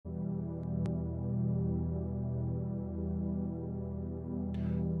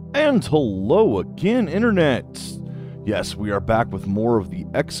And hello again, Internet! Yes, we are back with more of the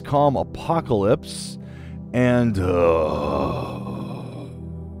XCOM Apocalypse, and,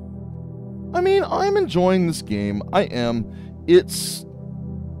 I mean, I'm enjoying this game. I am. It's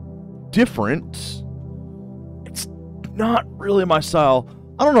different. It's not really my style.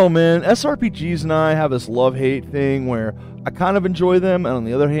 I don't know, man. SRPGs and I have this love-hate thing where I kind of enjoy them, and on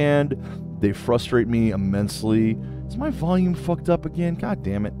the other hand, they frustrate me immensely. Is my volume fucked up again? God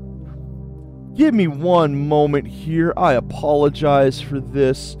damn it. Give me one moment here. I apologize for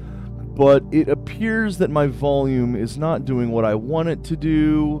this, but it appears that my volume is not doing what I want it to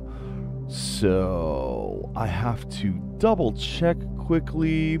do, so I have to double check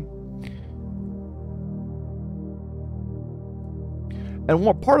quickly.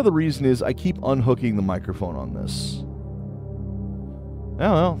 And part of the reason is I keep unhooking the microphone on this. I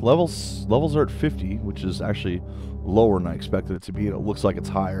don't know, levels are at 50, which is actually lower than I expected it to be. It looks like it's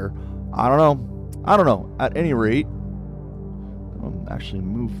higher. I don't know. At any rate, I'll actually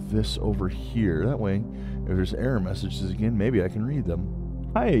move this over here. That way, if there's error messages again, maybe I can read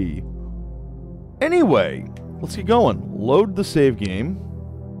them. Hi. Anyway, let's get going. Load the save game.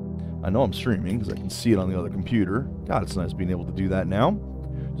 I know I'm streaming because I can see it on the other computer. God, it's nice being able to do that now.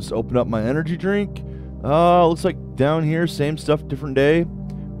 Just open up my energy drink. Looks like down here, same stuff, different day.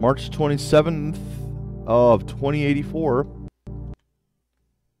 March 27th of 2084.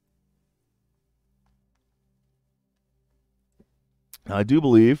 I do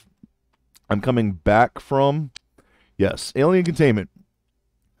believe I'm coming back from, yes, Alien Containment.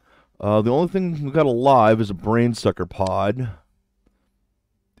 The only thing we got alive is a Brainsucker pod.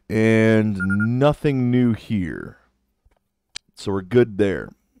 And nothing new here. So we're good there.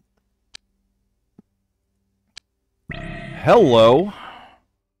 Hello.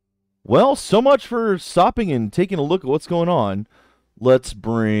 Well, so much for stopping and taking a look at what's going on. Let's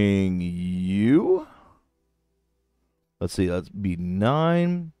bring you. Let's see, that'd be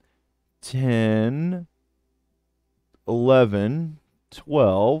 9, 10, 11,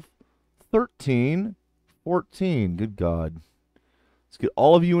 12, 13, 14. Good God. Let's get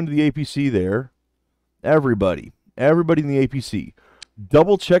all of you into the APC there. Everybody in the APC.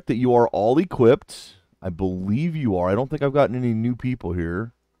 Double check that you are all equipped. I believe you are. I don't think I've gotten any new people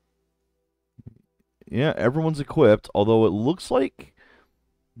here. Yeah, everyone's equipped, although it looks like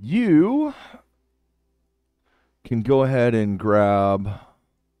you can go ahead and grab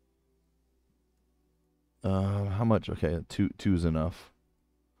how much? Okay, two is enough.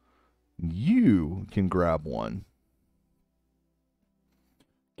 You can grab one.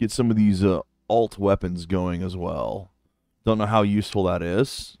 Get some of these alt weapons going as well. Don't know how useful that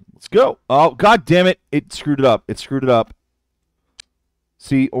is. Let's go. Oh, God damn it. It screwed it up. It screwed it up.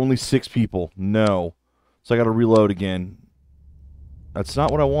 See, only 6 people. No. So I got to reload again. That's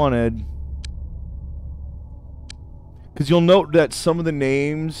not what I wanted. Because you'll note that some of the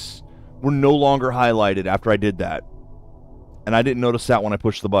names were no longer highlighted after I did that. And I didn't notice that when I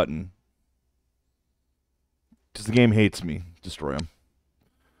pushed the button. Because the game hates me. Destroy them.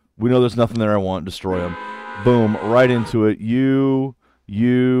 We know there's nothing there I want. Destroy them. Boom. Right into it. You,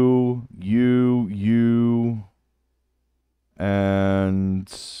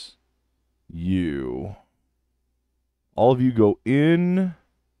 and you. All of you go in.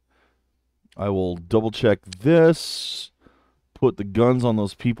 I will double check this. Put the guns on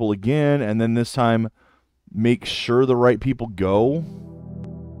those people again. And then this time, make sure the right people go.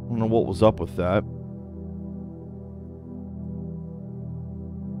 I don't know what was up with that.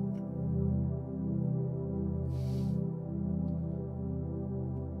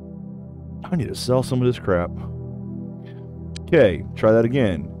 I need to sell some of this crap. Okay, try that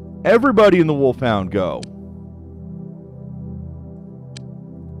again. Everybody in the Wolfhound go.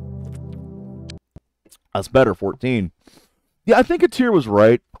 That's better, 14. Yeah, I think Atir was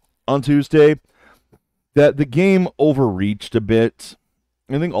right on Tuesday that the game overreached a bit.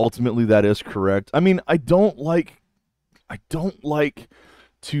 I think ultimately that is correct. I mean, I don't like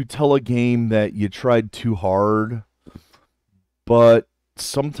to tell a game that you tried too hard, but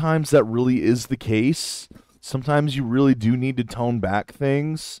sometimes that really is the case. Sometimes you really do need to tone back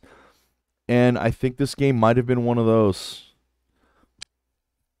things, and I think this game might have been one of those.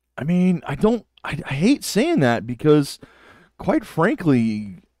 I mean, I hate saying that because, quite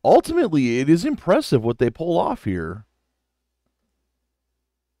frankly, ultimately it is impressive what they pull off here.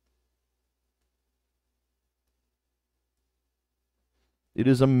 It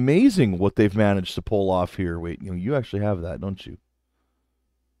is amazing what they've managed to pull off here. Wait, you actually have that, don't you?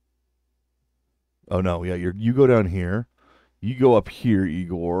 Oh no, yeah, you go down here. You go up here,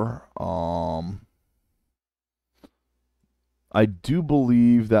 Igor. I do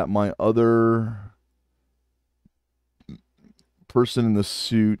believe that my other person in the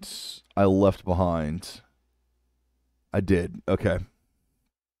suit I left behind. I did. Okay.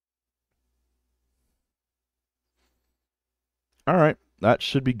 All right. That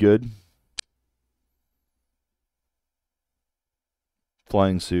should be good.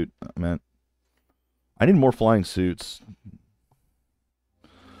 Flying suit, man. I need more flying suits.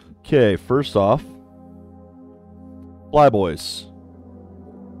 Okay, first off, Flyboys.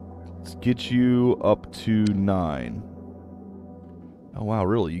 Let's get you up to 9. Oh, wow,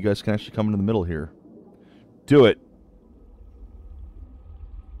 really? You guys can actually come into the middle here. Do it.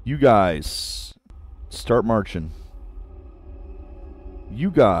 You guys, start marching.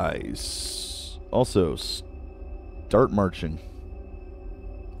 You guys, also, start marching.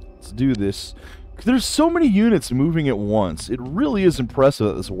 Let's do this. There's so many units moving at once. It really is impressive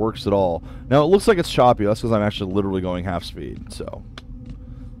that this works at all. Now, it looks like it's choppy. That's because I'm actually literally going half speed. So,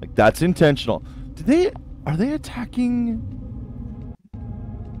 like, that's intentional. Are they attacking?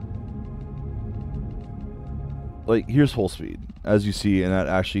 Like, here's full speed, as you see, and that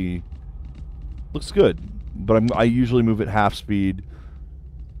actually looks good. But I usually move at half speed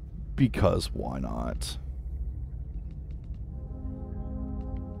because why not?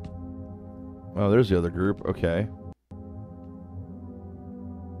 Oh, there's the other group. Okay.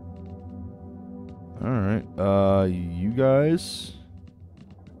 Alright. You guys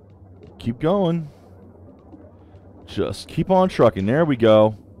keep going. Just keep on trucking. There we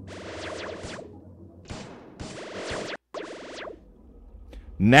go.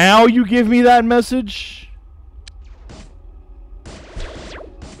 Now you give me that message?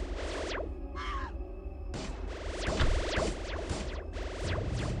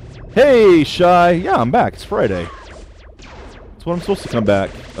 Hey, Shy. Yeah, I'm back. It's Friday. That's when I'm supposed to come back.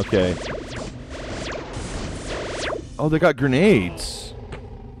 Okay. Oh, they got grenades.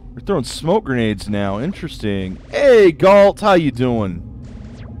 They're throwing smoke grenades now. Interesting. Hey, Galt. How you doing?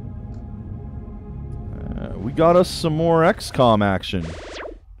 We got us some more XCOM action.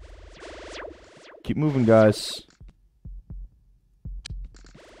 Keep moving, guys.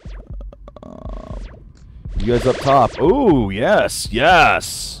 You guys up top. Oh, yes.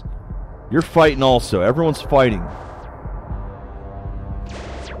 Yes. You're fighting also. Everyone's fighting.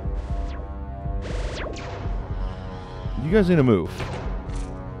 You guys need to move.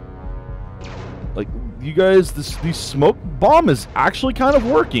 Like, you guys, these smoke bomb is actually kind of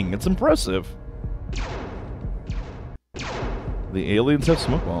working. It's impressive. The aliens have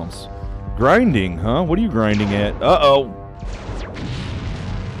smoke bombs. Grinding, huh? What are you grinding at? Uh-oh.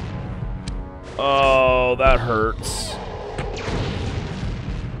 Oh, that hurts.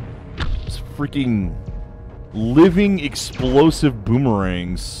 It's freaking living explosive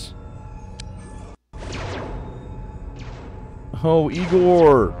boomerangs. Oh,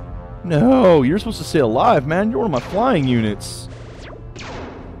 Igor. No, you're supposed to stay alive, man. You're one of my flying units.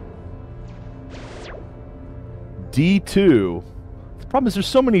 D2. The problem is there's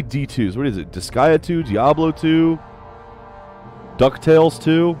so many D2s. What is it? Disgaea 2, Diablo 2, DuckTales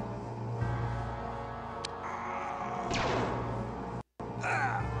 2.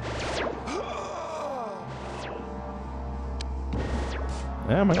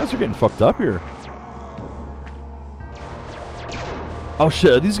 Yeah, my guys are getting fucked up here. Oh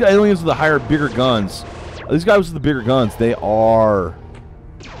shit, these guys aliens with the higher, bigger guns. These guys with the bigger guns, they are.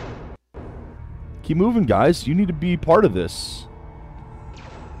 Keep moving, guys. You need to be part of this.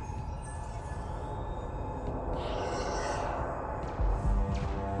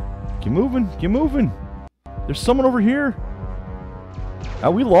 Keep moving, keep moving. There's someone over here.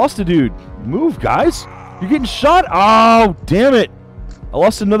 Oh, we lost a dude. Move, guys. You're getting shot. Oh, damn it. I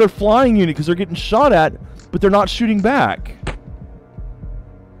lost another flying unit because they're getting shot at, but they're not shooting back.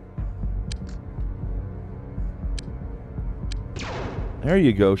 There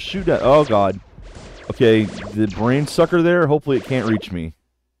you go. Shoot at. Oh, God. Okay, the brain sucker there, hopefully it can't reach me.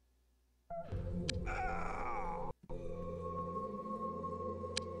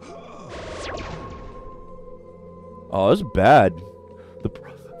 Oh, that's bad.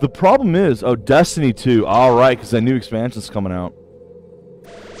 The problem is, oh, Destiny 2. Alright, because that new expansion's coming out.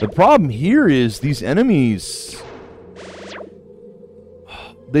 The problem here is these enemies,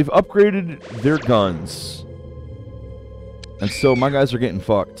 they've upgraded their guns. And so my guys are getting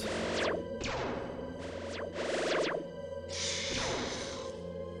fucked.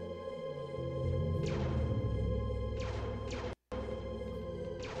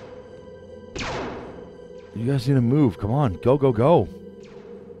 You guys need to move. Come on. Go, go, go.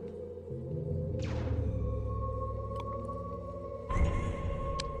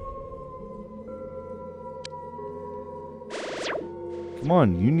 Come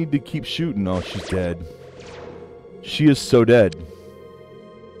on, you need to keep shooting. Oh, she's dead. She is so dead.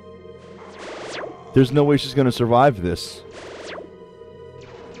 There's no way she's going to survive this.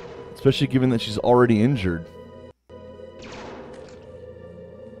 Especially given that she's already injured.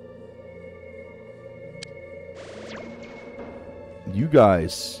 You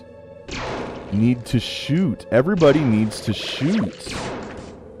guys need to shoot. Everybody needs to shoot.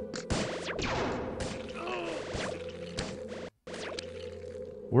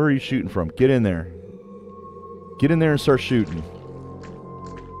 Where are you shooting from? Get in there. Get in there and start shooting.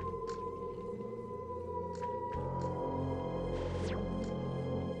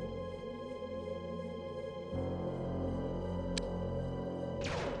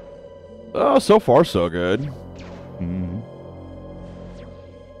 Oh, so far so good.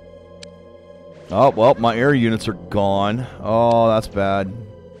 Oh, well, my air units are gone. Oh, that's bad.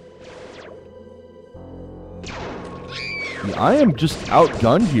 Yeah, I am just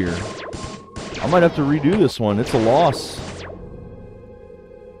outgunned here. I might have to redo this one. It's a loss.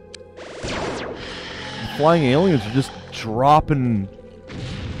 The flying aliens are just dropping...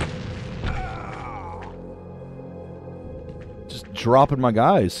 Just dropping my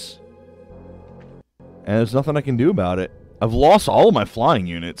guys. And there's nothing I can do about it. I've lost all of my flying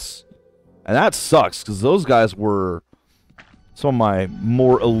units. And that sucks, because those guys were some of my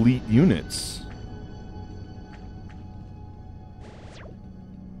more elite units.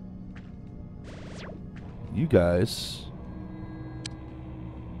 You guys...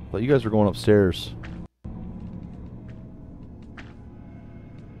 I thought you guys were going upstairs.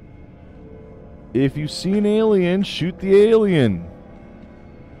 If you see an alien, shoot the alien.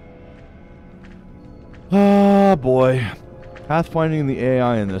 Ah, boy. Pathfinding the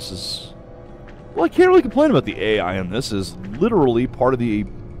AI in this is... Well, I can't really complain about the AI in this. Is literally part of the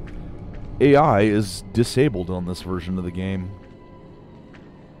AI is disabled on this version of the game.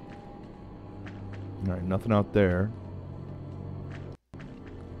 Alright, nothing out there.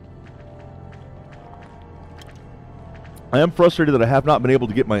 I am frustrated that I have not been able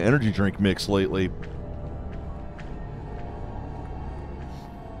to get my energy drink mix lately.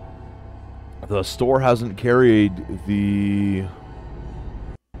 The store hasn't carried the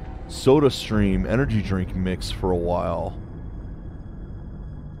SodaStream energy drink mix for a while,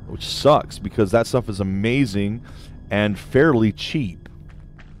 which sucks because that stuff is amazing and fairly cheap.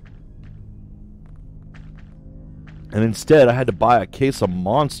 And instead I had to buy a case of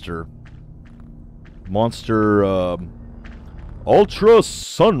Monster Ultra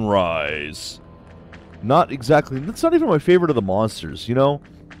Sunrise. Not exactly, that's not even my favorite of the Monsters, you know.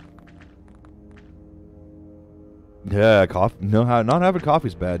 Yeah, coffee. No, not having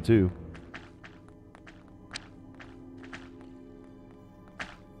coffee's bad too.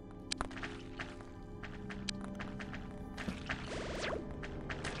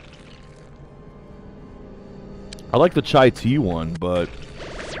 I like the chai tea one, but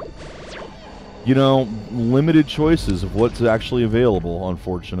you know, limited choices of what's actually available,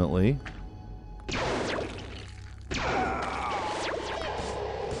 unfortunately.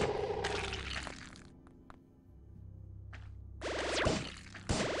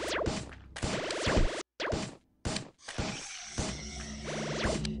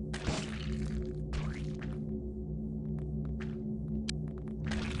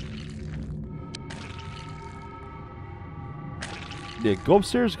 Yeah, go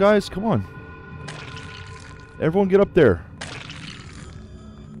upstairs, guys. Come on. Everyone get up there.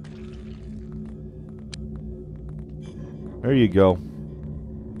 There you go.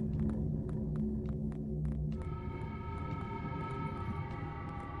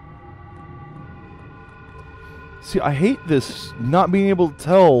 See, I hate this not being able to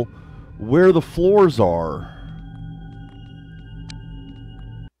tell where the floors are.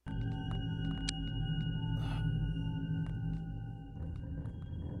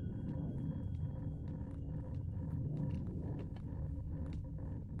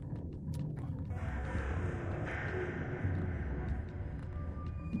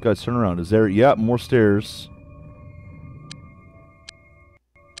 Guys, turn around. Is there... Yeah, more stairs.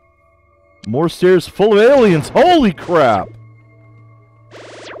 More stairs full of aliens. Holy crap!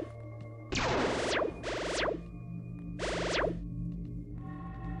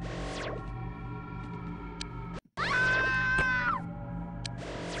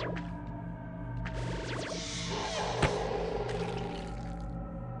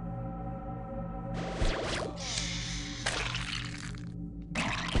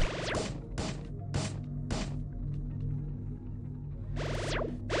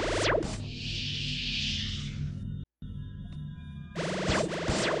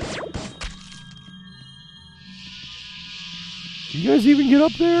 Can you guys even get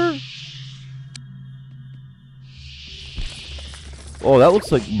up there? Oh, that looks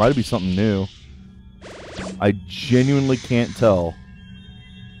like might be something new. I genuinely can't tell.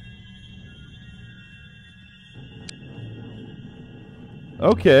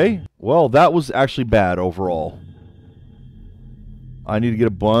 Okay. Well, that was actually bad overall. I need to get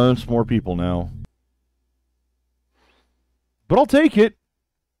a bunch more people now. But I'll take it.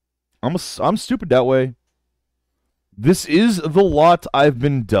 I'm stupid that way. This is the lot I've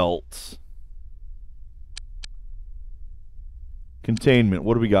been dealt. Containment.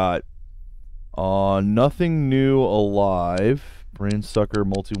 What do we got? Nothing new alive. Brain sucker,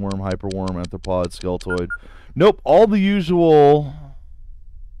 multi-worm, hyperworm, arthropod, skeletoid. Nope, all the usual.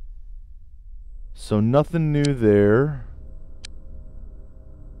 So nothing new there.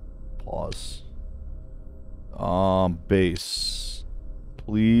 Pause. Base.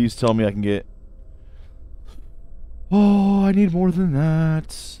 Please tell me I can get... Oh, I need more than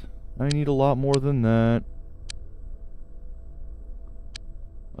that. I need a lot more than that.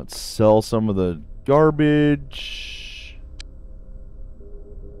 Let's sell some of the garbage.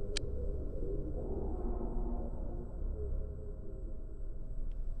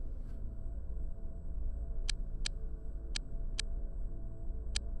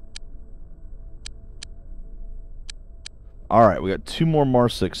 Alright, we got 2 more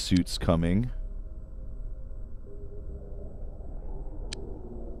Marsec suits coming.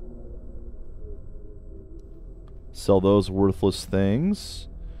 Sell those worthless things.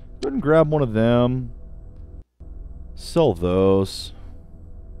 Go ahead and grab one of them. Sell those.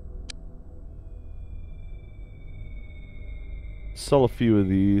 Sell a few of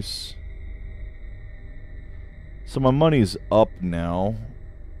these. So my money's up now.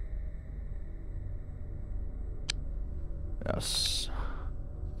 Yes.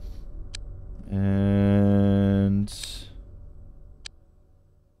 And...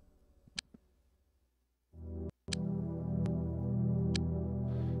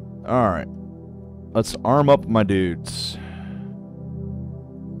 Alright. Let's arm up my dudes.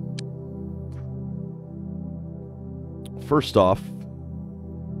 First off,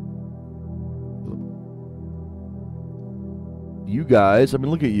 you guys, I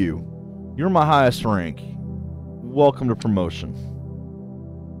mean, look at you. You're my highest rank. Welcome to promotion.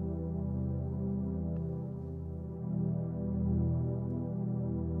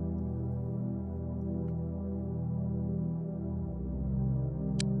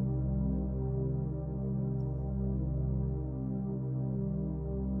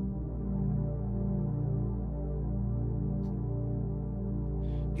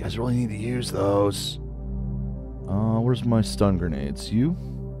 You guys really need to use those. Where's my stun grenades? You?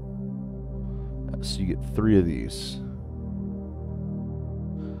 So you get 3 of these.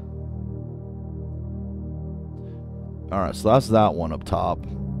 Alright, so that's that one up top.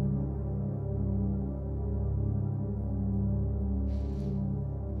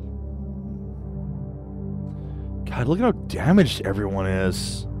 God, look at how damaged everyone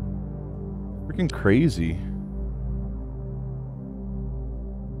is. Freaking crazy.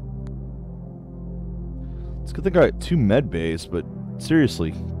 It's a good thing I got 2 med bays, but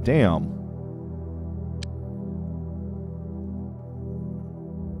seriously, damn.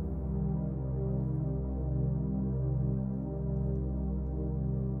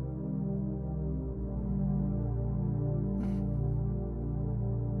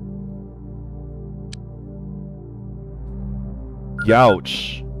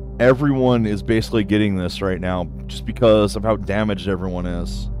 Youch. Everyone is basically getting this right now just because of how damaged everyone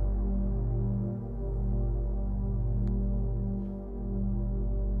is.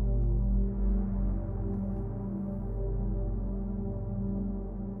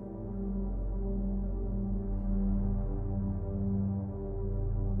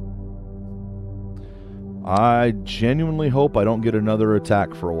 I genuinely hope I don't get another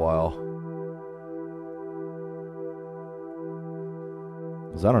attack for a while.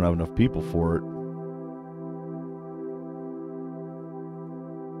 Because I don't have enough people for it.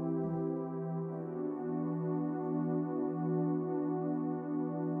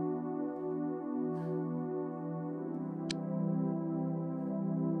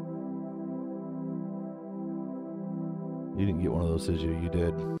 You didn't get one of those, did you? You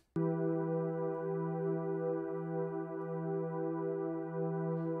did.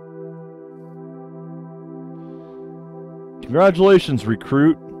 Congratulations,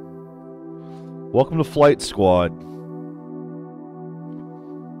 recruit. Welcome to Flight Squad.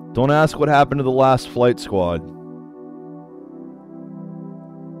 Don't ask what happened to the last Flight Squad.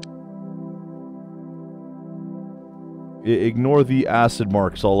 Ignore the acid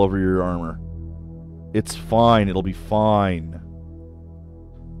marks all over your armor. It's fine. It'll be fine.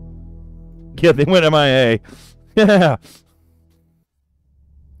 Yeah, they went MIA. Yeah.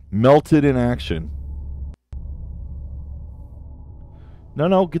 Melted in action.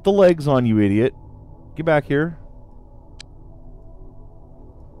 No, get the legs on, you idiot. Get back here.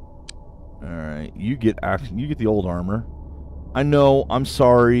 Alright, you get the old armor. I know, I'm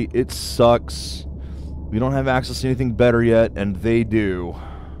sorry, it sucks. We don't have access to anything better yet, and they do.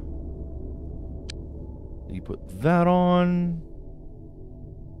 You put that on.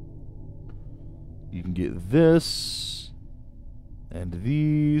 You can get this. And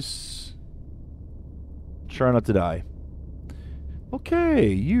these. Try not to die.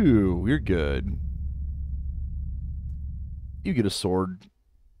 Okay, you're good. You get a sword.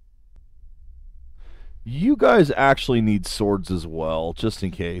 You guys actually need swords as well, just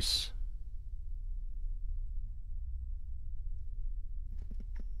in case.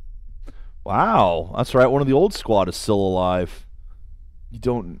 Wow, that's right, one of the old squad is still alive.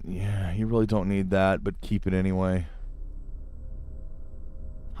 You really don't need that, but keep it anyway.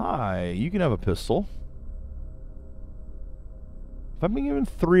 Hi, you can have a pistol. If I'm being given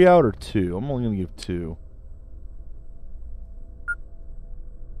 3 out or 2, I'm only going to give 2.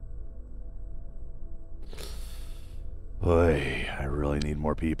 Boy, I really need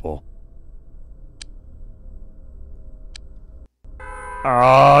more people.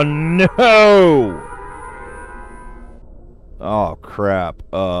 Oh, no! Oh, crap.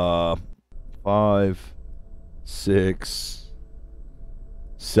 5, 6,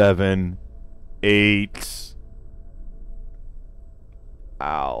 7, 8.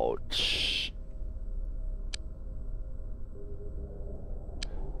 Ouch.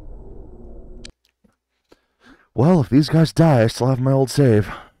 Well, if these guys die, I still have my old save.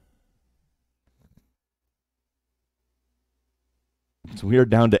 So we are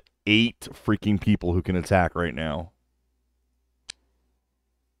down to 8 freaking people who can attack right now.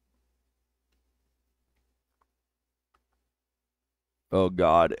 Oh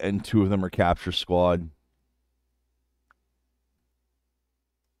god, and 2 of them are capture squad.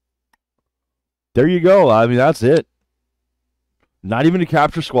 There you go. I mean, that's it. Not even a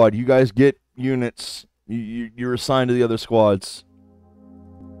capture squad. You guys get units. You're assigned to the other squads.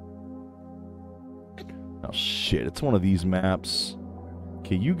 Oh, shit. It's one of these maps.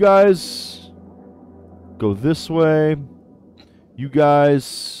 Okay, you guys go this way. You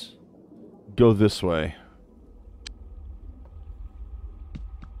guys go this way.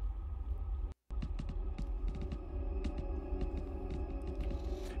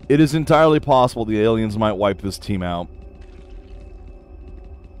 It is entirely possible the aliens might wipe this team out.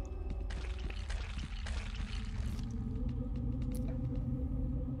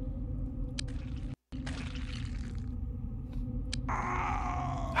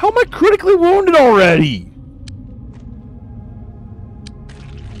 How am I critically wounded already?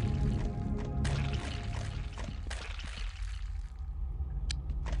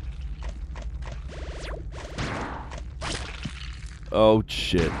 Oh,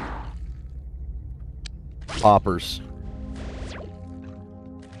 shit. Poppers.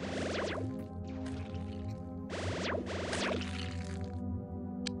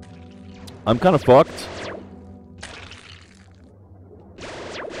 I'm kind of fucked.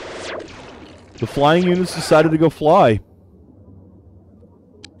 The flying units decided to go fly.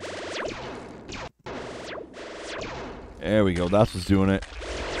 There we go. That's what's doing it.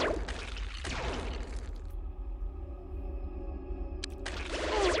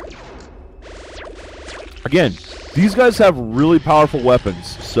 Again, these guys have really powerful weapons,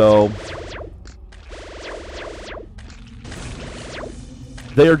 so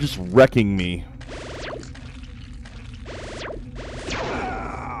they are just wrecking me.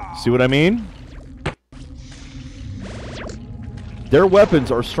 See what I mean? Their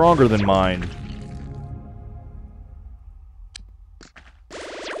weapons are stronger than mine.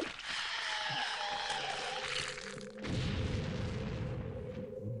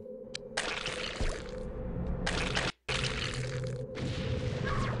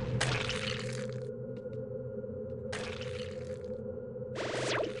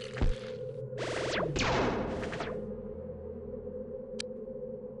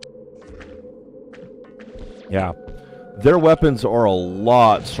 Yeah. Their weapons are a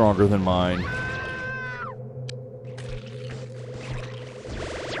lot stronger than mine.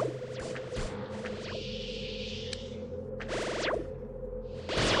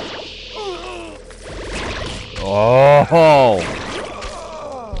 Oh!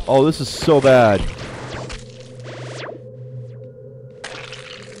 Oh, this is so bad.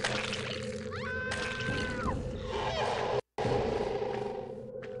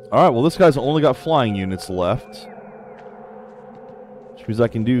 Alright, well this guy's only got flying units left. Which means I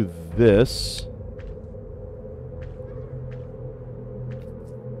can do this.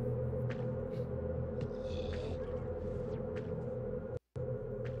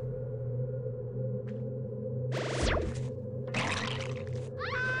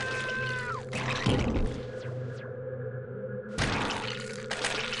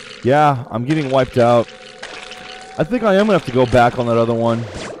 Yeah, I'm getting wiped out. I think I am going to have to go back on that other one.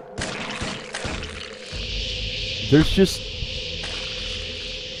 There's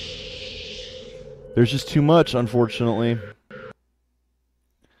just too much, unfortunately.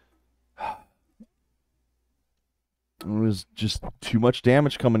 There's just too much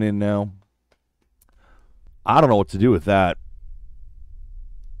damage coming in now. I don't know what to do with that.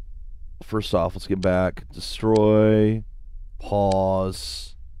 First off, let's get back. Destroy.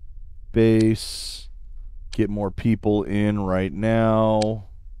 Pause. Base. Get more people in right now.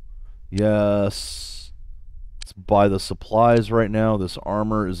 Yes. Let's buy the supplies right now. This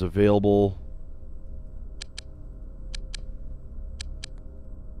armor is available.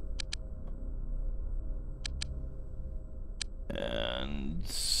 And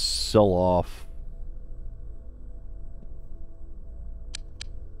sell off.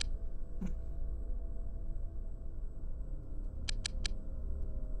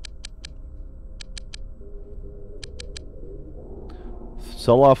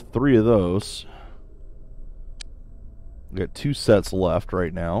 Sell off 3 of those. We got 2 sets left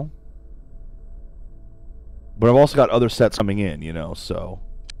right now. But I've also got other sets coming in, you know, so.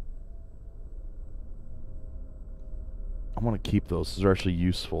 I want to keep those. Those are actually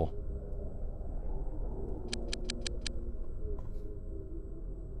useful.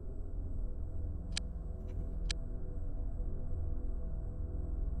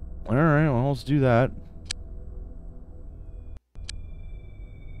 Alright, well, let's do that.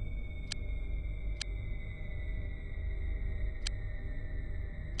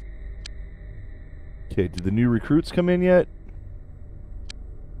 Okay, did the new recruits come in yet?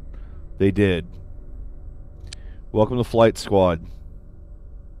 They did. Welcome to Flight Squad.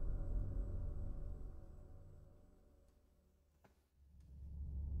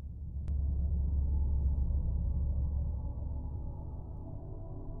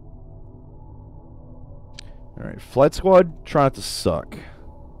 Alright, Flight Squad, try not to suck.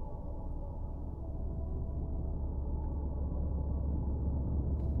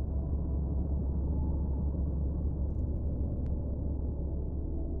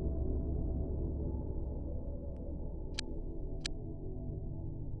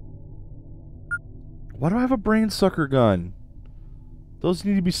 Why do I have a brain sucker gun? Those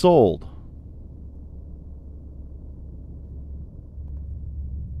need to be sold.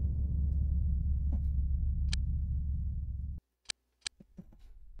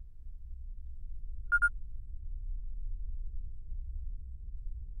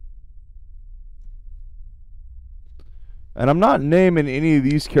 And I'm not naming any of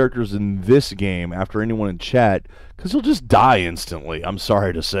these characters in this game after anyone in chat, because he'll just die instantly, I'm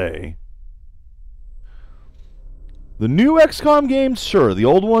sorry to say. The new XCOM games, sure. The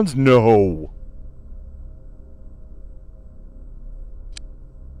old ones, no.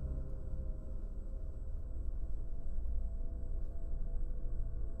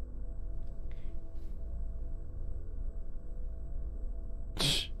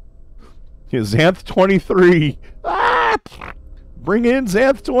 Yeah, Xanth 23. Ah! Bring in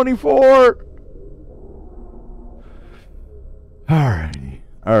Xanth 24. Alrighty.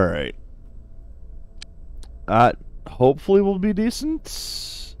 Alright. Hopefully we'll be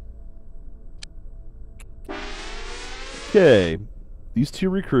decent. Okay. These 2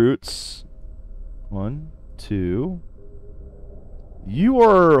 recruits. 1, 2. You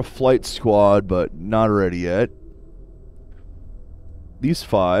are a flight squad, but not ready yet. These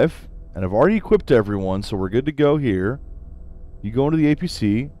 5. And I've already equipped everyone, so we're good to go here. You go into the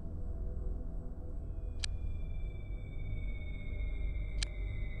APC.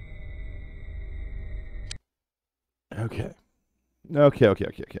 Okay. Okay.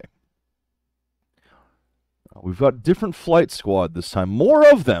 We've got different flight squad this time. More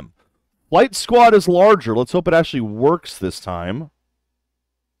of them. Flight squad is larger. Let's hope it actually works this time.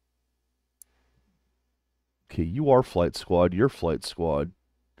 Okay, you are flight squad. You're flight squad.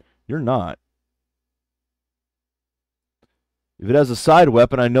 You're not. If it has a side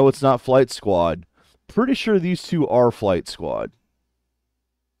weapon, I know it's not flight squad. Pretty sure these 2 are flight squad.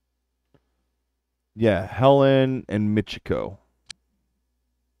 Yeah, Helen and Michiko.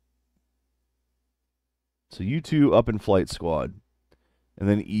 So you 2 up in flight squad. And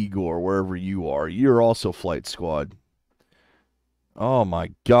then Igor, wherever you are. You're also flight squad. Oh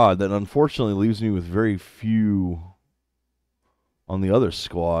my god, that unfortunately leaves me with very few on the other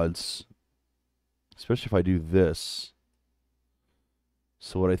squads. Especially if I do this.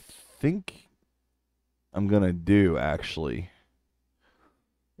 So what I think I'm going to do, actually,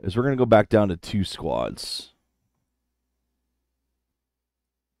 is we're going to go back down to 2 squads.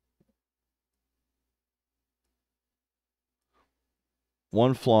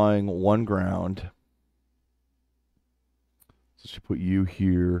 One flying, one ground. So I should put you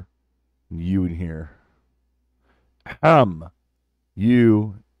here, and you in here.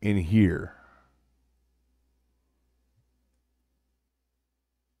 You in here.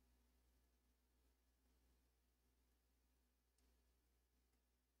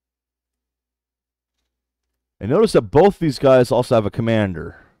 And notice that both these guys also have a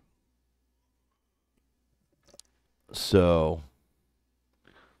commander. So,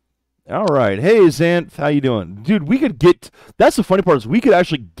 all right. Hey, Xanth, how you doing? Dude, we could get... That's the funny part, is we could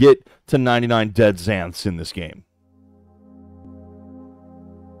actually get to 99 dead Xanths in this game.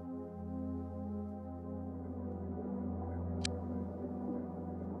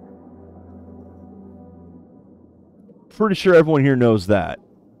 Pretty sure everyone here knows that.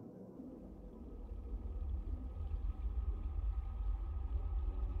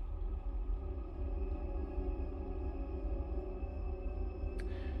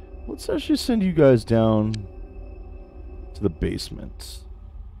 Let's actually send you guys down to the basement.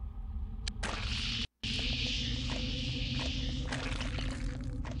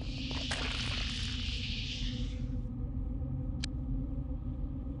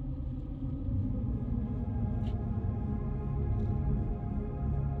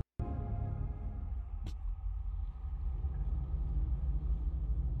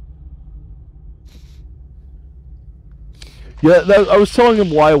 Yeah, I was telling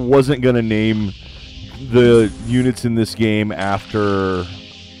him why I wasn't going to name the units in this game after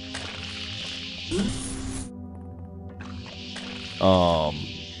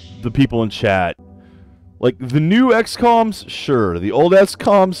the people in chat. Like, the new XCOMs, sure. The old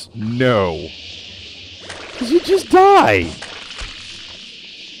XCOMs, no. Because you just die.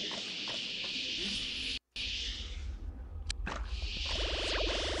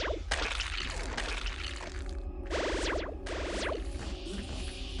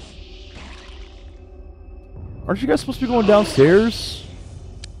 Aren't you guys supposed to be going downstairs?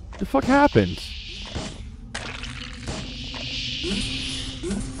 What the fuck happened?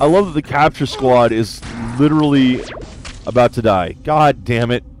 I love that the capture squad is literally about to die. God damn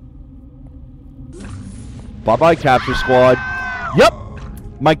it. Bye-bye, capture squad. Yep!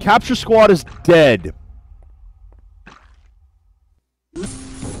 My capture squad is dead.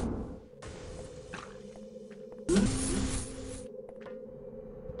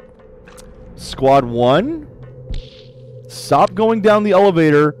 Squad 1? Stop going down the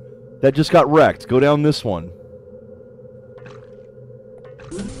elevator that just got wrecked. Go down this one.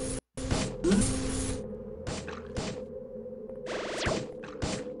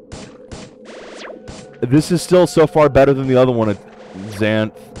 This is still so far better than the other one at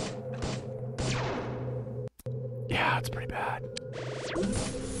Xanth. Yeah, it's pretty bad.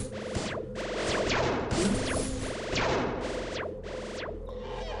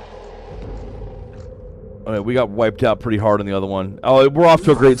 Alright, we got wiped out pretty hard on the other one. Oh, we're off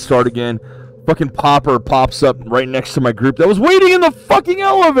to a great start again. Fucking Popper pops up right next to my group that was waiting in the fucking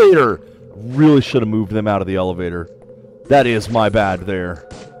elevator! Really should have moved them out of the elevator. That is my bad there.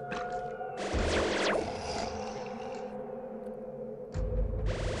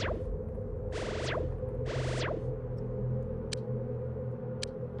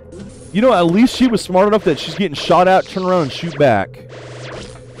 You know, at least she was smart enough that she's getting shot at, turn around and shoot back.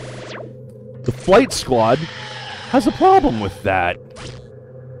 The flight squad has a problem with that.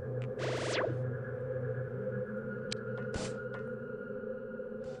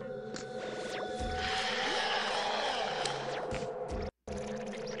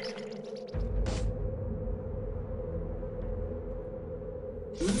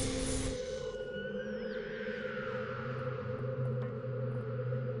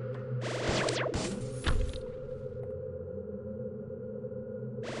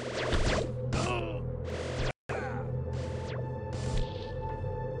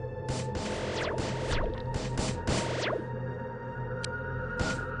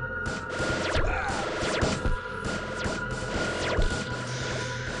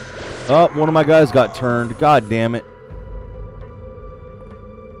 Oh, one of my guys got turned. God damn it.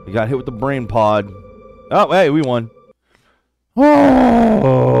 He got hit with the brain pod. Oh, hey, we won.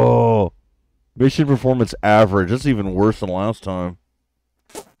 Oh! Mission performance average. That's even worse than last time.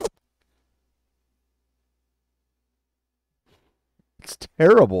 It's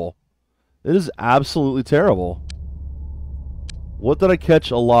terrible. It is absolutely terrible. What did I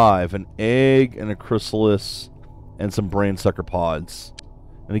catch alive? An egg and a chrysalis and some brain sucker pods.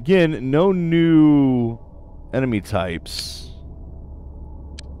 And again, no new enemy types.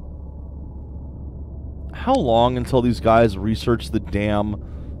 How long until these guys research the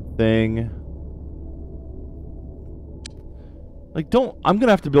damn thing? Like, I'm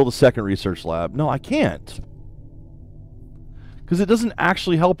gonna have to build a second research lab. No, I can't. Because it doesn't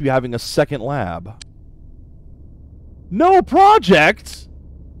actually help you having a second lab. No project?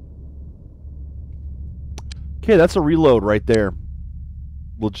 Okay, that's a reload right there.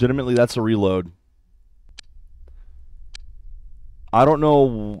 Legitimately, that's a reload. I don't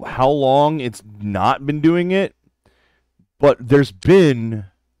know how long it's not been doing it, but there's been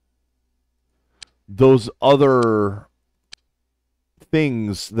those other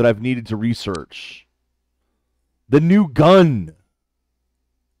things that I've needed to research. The new gun.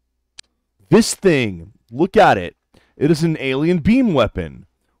 This thing. Look at it. It is an alien beam weapon.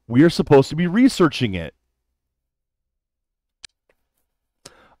 We are supposed to be researching it.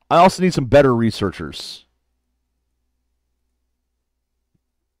 I also need some better researchers.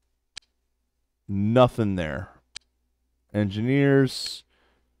 Nothing there. Engineers,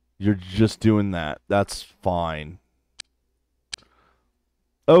 you're just doing that. That's fine.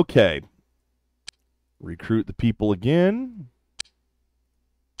 Okay. Recruit the people again.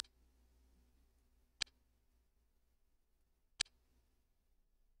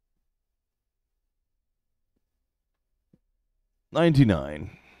 $99.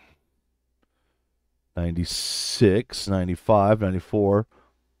 96, 95, 94,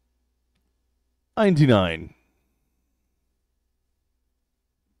 99.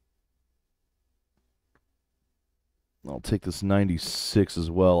 I'll take this 96 as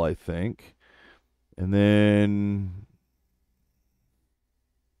well, I think. And then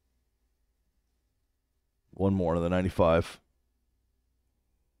one more of the 95.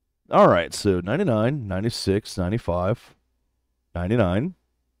 All right, so 99, 96, 95, 99.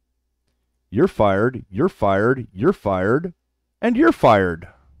 You're fired, you're fired, you're fired, and you're fired.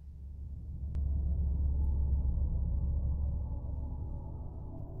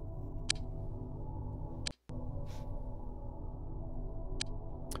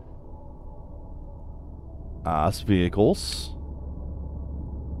 Vehicles.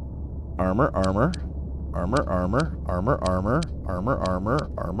 Armor, armor. Armor, armor. Armor, armor. Armor, armor.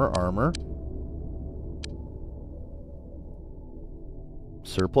 Armor, armor.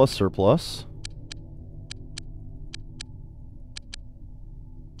 Surplus, surplus.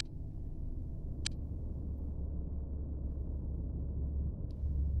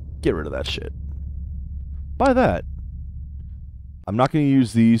 Get rid of that shit. Buy that. I'm not going to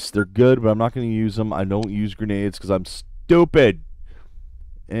use these. They're good, but I'm not going to use them. I don't use grenades because I'm stupid.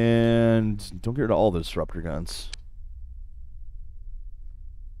 And don't get rid of all the disruptor guns.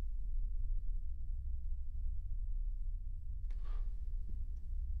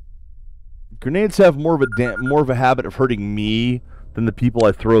 Grenades have more of a habit of hurting me than the people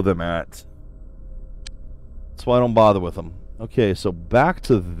I throw them at. That's why I don't bother with them. Okay, so back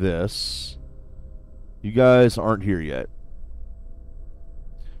to this. You guys aren't here yet.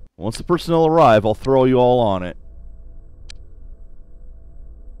 Once the personnel arrive, I'll throw you all on it.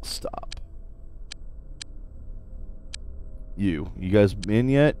 Stop. You guys in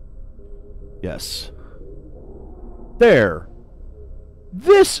yet? Yes. There.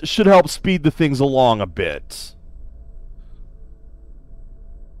 This should help speed the things along a bit.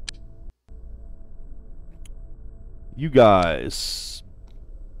 You guys.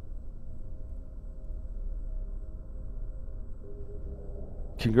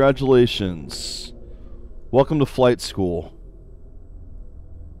 Congratulations. Welcome to flight school.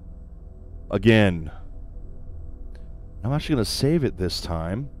 Again. I'm actually going to save it this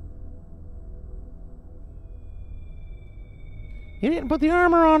time. You didn't put the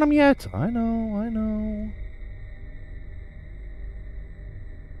armor on him yet. I know, I know.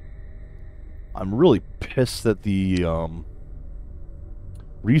 I'm really pissed that the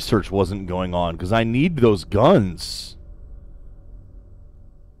research wasn't going on because I need those guns.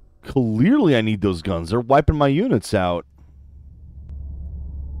 Clearly I need those guns. They're wiping my units out.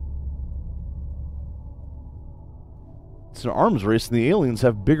 It's an arms race and the aliens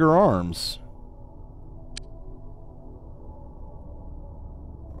have bigger arms.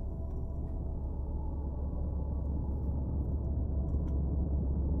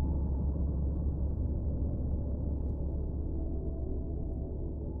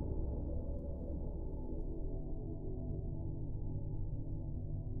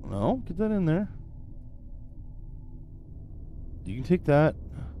 No, get that in there. You can take that.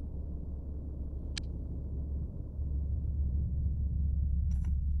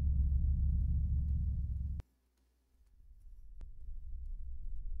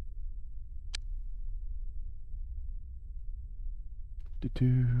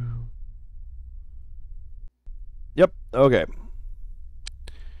 Yep, okay.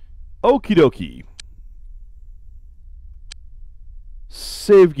 Okie dokie.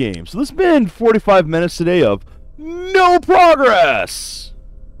 Save game. So this has been 45 minutes today of no progress!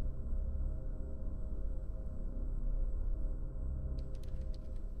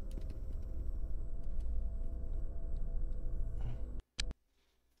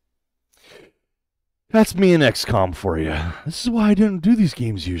 That's me in XCOM for you. This is why I didn't do these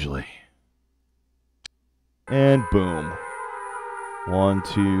games usually. And boom. 1,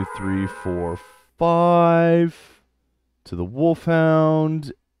 2, 3, 4, 5. To the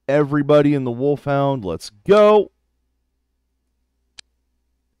Wolfhound. Everybody in the Wolfhound, let's go.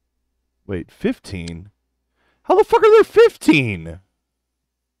 Wait, 15? How the fuck are there 15?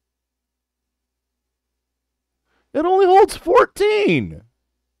 It only holds 14.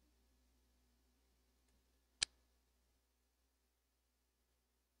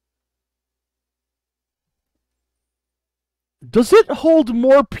 Does it hold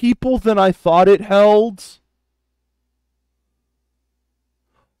more people than I thought it held?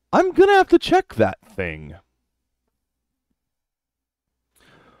 I'm gonna have to check that thing.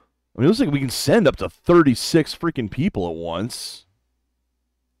 I mean, it looks like we can send up to 36 freaking people at once.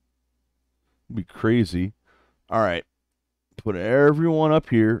 It'd be crazy. All right. Put everyone up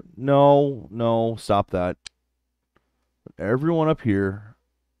here. No, no, stop that. Put everyone up here.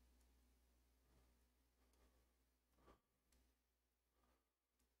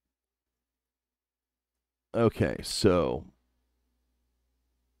 Okay, so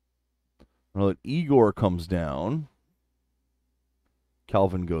now that Igor comes down,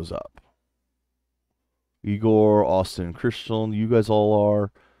 Calvin goes up. Igor, Austin, Christian, you guys all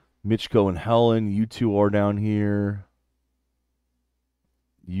are. Michko and Helen, you two are down here.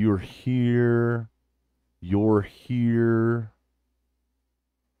 You're here. You're here.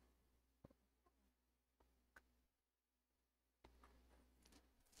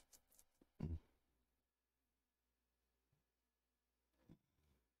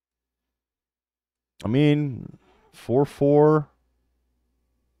 I mean, 4-4.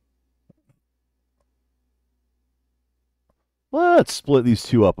 Let's split these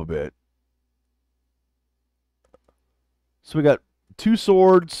two up a bit. So we got 2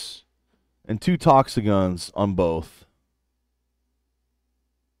 swords and 2 toxiguns on both.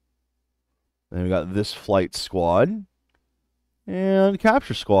 Then we got this flight squad and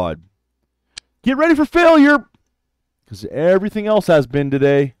capture squad. Get ready for failure, because everything else has been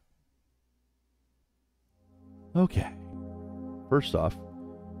today. Okay. First off,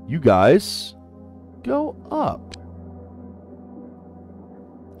 you guys go up.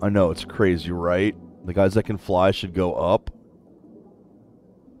 I know, it's crazy, right? The guys that can fly should go up.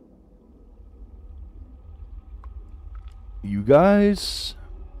 You guys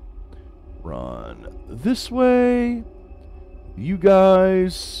run this way. You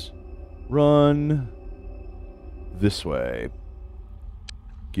guys run this way.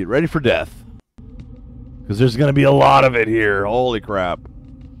 Get ready for death, because there's going to be a lot of it here. Holy crap.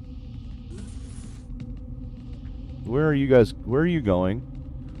 Where are you guys? Where are you going?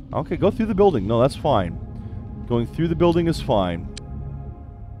 Okay, go through the building. No, that's fine. Going through the building is fine.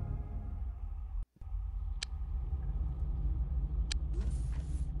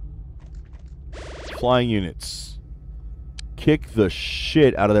 Flying units. Kick the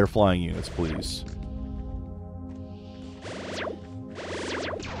shit out of their flying units, please.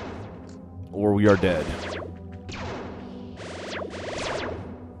 Or we are dead.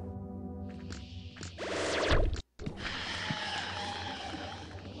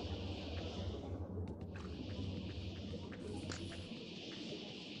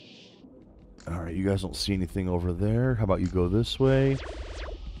 Alright, you guys don't see anything over there. How about you go this way?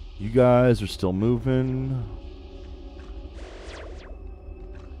 You guys are still moving.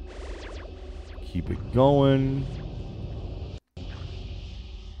 Keep it going.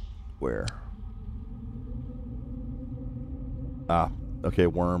 Where? Ah, okay,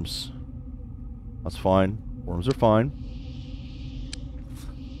 worms. That's fine. Worms are fine.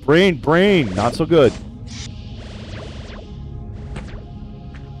 Brain, not so good.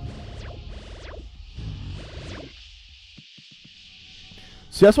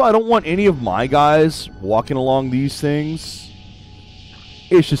 See, that's why I don't want any of my guys walking along these things.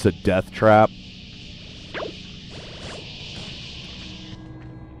 It's just a death trap.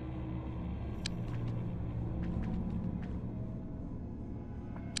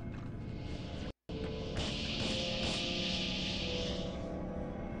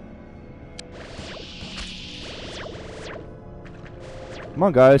 Come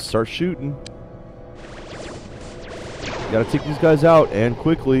on, guys, start shooting. Gotta take these guys out, and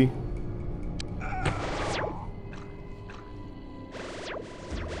quickly.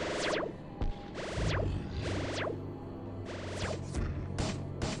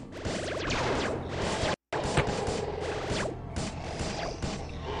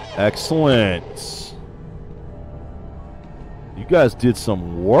 Excellent. You guys did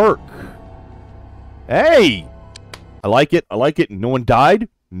some work. Hey! I like it. I like it. No one died.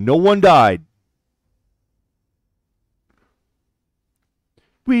 No one died.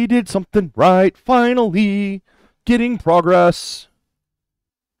 We did something right. Finally. Getting progress.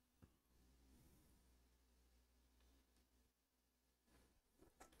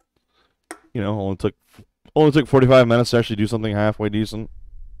 You know, only took 45 minutes to actually do something halfway decent.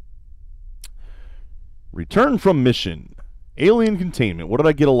 Return from mission. Alien containment. What did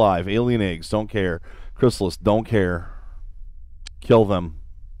I get alive? Alien eggs. Don't care. Chrysalis. Don't care. Kill them.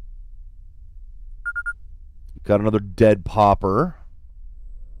 Got another dead popper,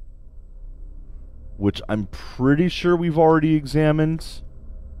 which I'm pretty sure we've already examined.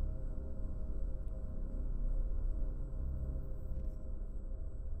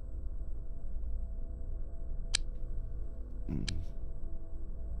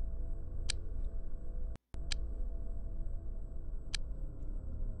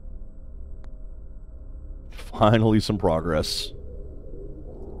 Finally, some progress.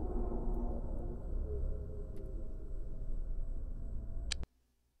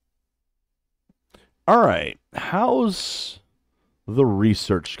 All right, how's the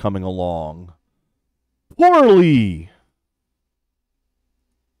research coming along? Poorly.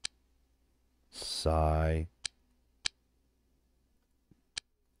 Sigh.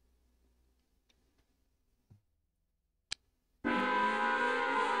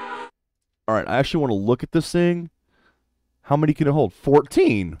 All right, I actually want to look at this thing. How many can it hold?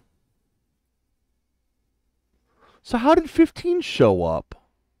 14. So how did 15 show up?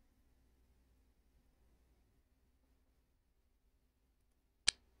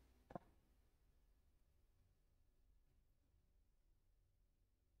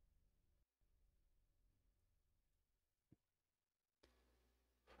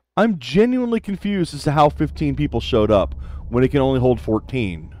 I'm genuinely confused as to how 15 people showed up when it can only hold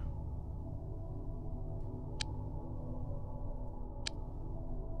 14.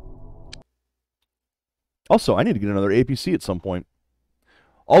 Also, I need to get another APC at some point.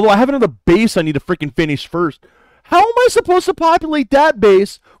 Although I have another base I need to freaking finish first. How am I supposed to populate that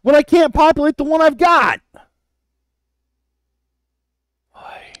base when I can't populate the one I've got?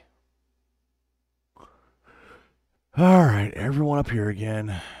 Alright, everyone up here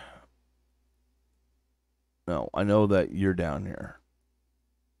again. No, I know that you're down here.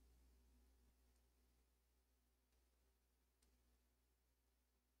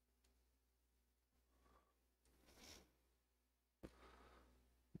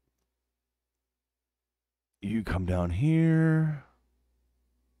 You come down here.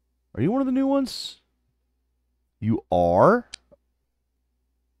 Are you one of the new ones? You are?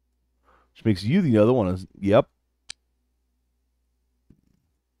 Which makes you the other one. Yep.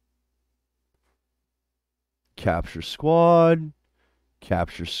 Capture squad.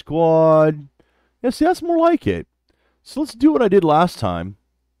 Capture squad. Yeah, see, that's more like it. So let's do what I did last time.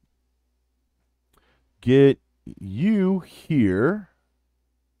 Get you here.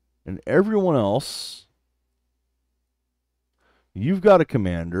 And everyone else. You've got a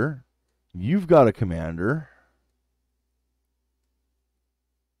commander. You've got a commander.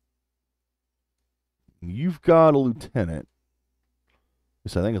 You've got a lieutenant. At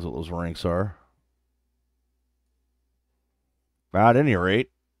least I think that's what those ranks are. At any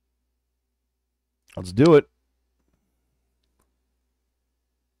rate, let's do it.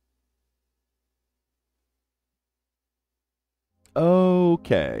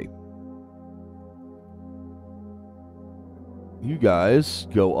 Okay. You guys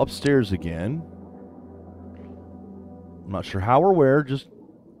go upstairs again. I'm not sure how or where. Just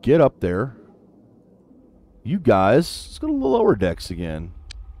get up there. You guys, let's go to the lower decks again.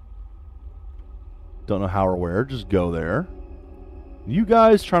 Don't know how or where. Just go there. You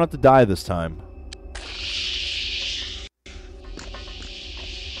guys try not to die this time.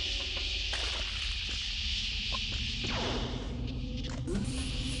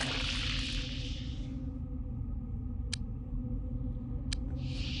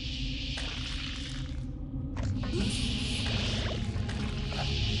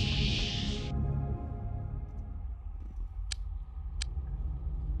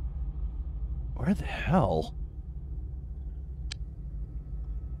 Where the hell?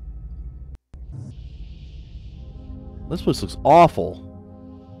 This place looks awful.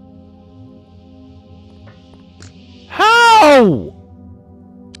 How? No!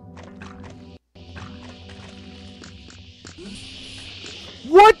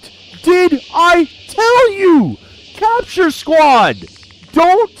 What did I tell you? Capture squad!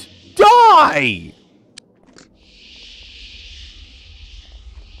 Don't die!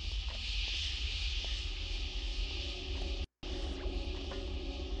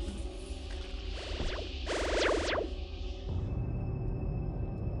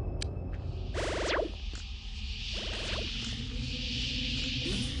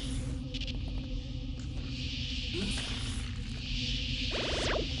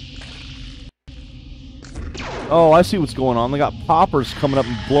 Oh, I see what's going on. They got poppers coming up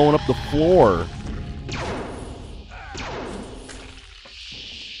and blowing up the floor.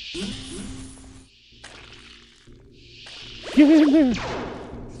 Get in there.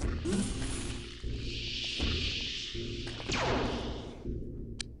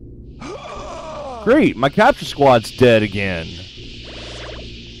 Great, my capture squad's dead again.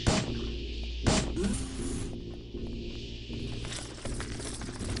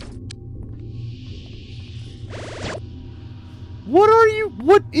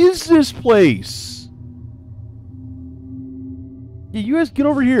 What is this place? Yeah, you guys get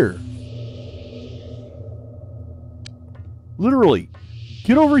over here. Literally,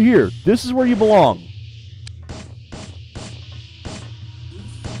 get over here. This is where you belong.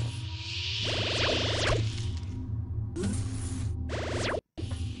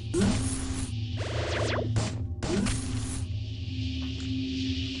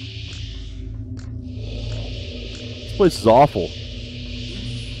 This place is awful.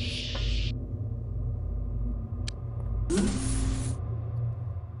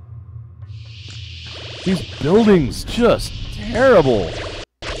 These buildings just terrible.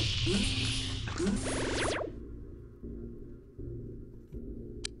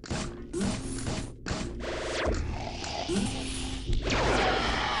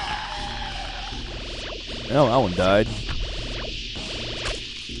 Oh, that one died.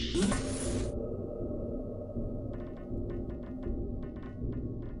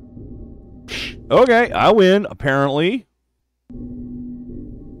 Okay, I win, apparently.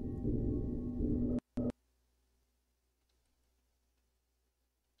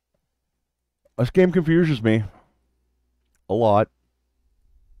 This game confuses me a lot.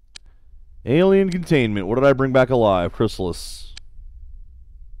 Alien containment. What did I bring back alive? Chrysalis.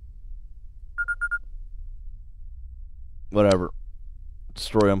 Whatever.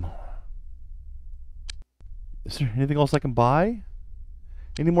 Destroy him. Is there anything else I can buy?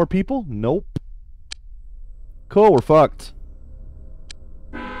 Any more people? Nope. Cool, we're fucked.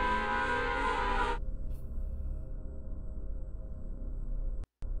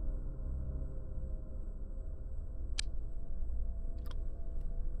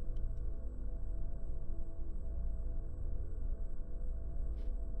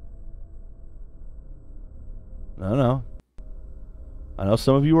 No. I know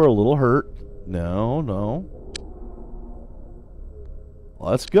some of you are a little hurt. No.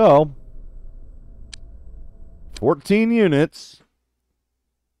 Let's go. 14 units.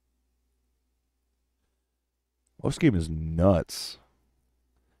 Oh, this game is nuts.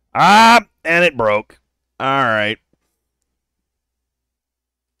 Ah, and it broke. Alright.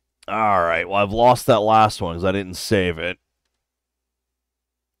 Alright, well, I've lost that last one because I didn't save it.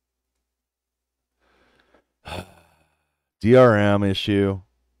 DRM issue.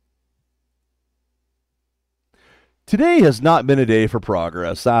 Today has not been a day for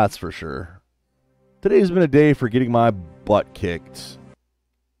progress, that's for sure. Today's been a day for getting my butt kicked.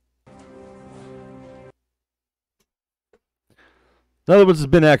 In other words,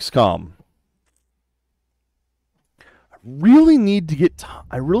 it's been XCOM. I really need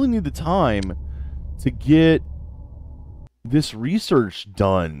the time to get this research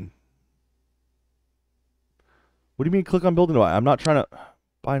done. What do you mean click on building? I'm not trying to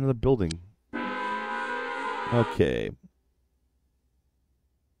buy another building. Okay.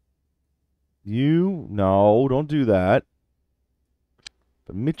 No, don't do that.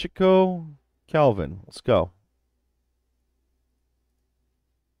 But Michiko, Calvin, let's go.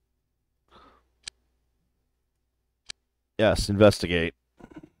 Yes, investigate.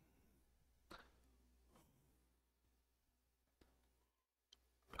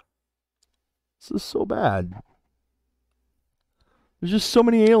 This is so bad. There's just so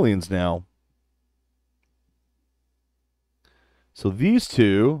many aliens now. So these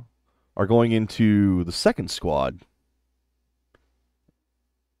two are going into the second squad.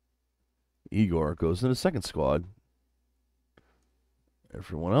 Igor goes into the second squad.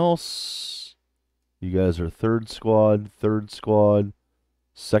 Everyone else, you guys are third squad, second squad.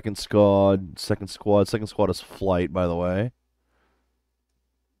 Second squad is flight, by the way.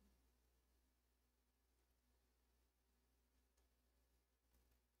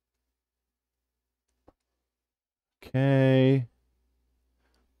 Okay.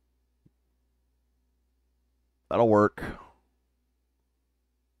 That'll work.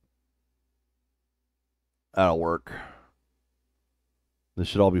 That'll work. This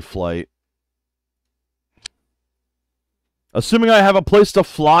should all be flight. Assuming I have a place to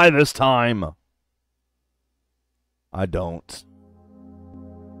fly this time. I don't.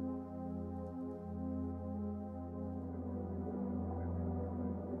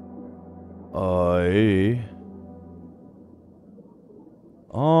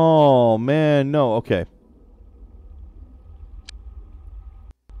 Oh, man, no. Okay.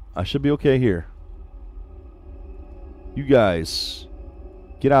 I should be okay here. You guys,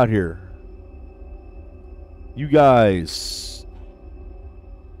 get out here. You guys,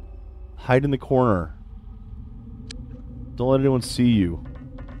 hide in the corner. Don't let anyone see you.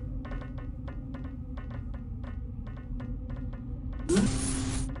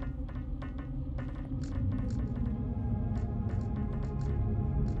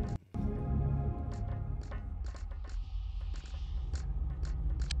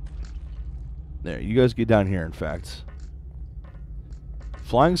 There, you guys get down here, in fact.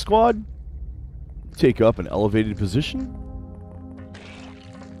 Flying squad, take up an elevated position.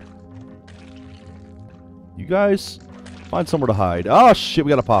 You guys, find somewhere to hide. Oh, shit, we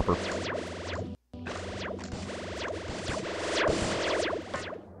got a popper.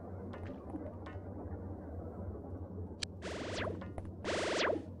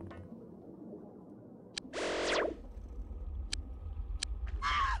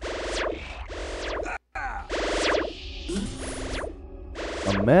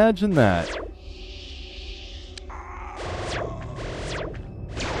 Imagine that.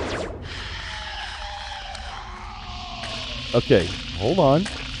 Okay, hold on.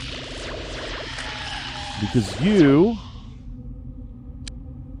 Because you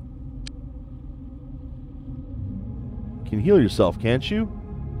can heal yourself, can't you?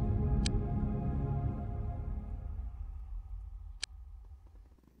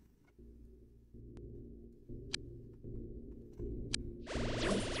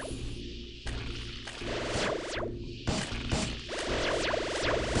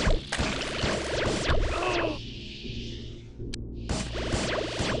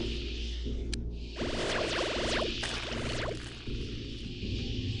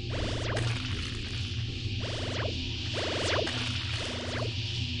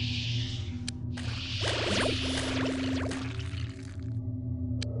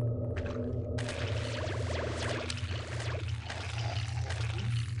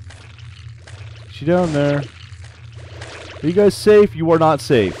 You down there. Are you guys safe? You are not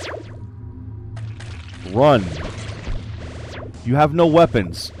safe. Run. You have no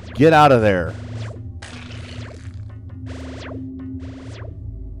weapons. Get out of there.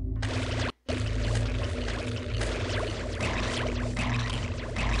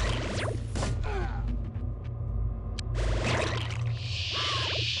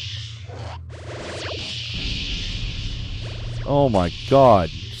 Oh my god.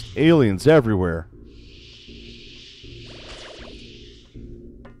 Just aliens everywhere.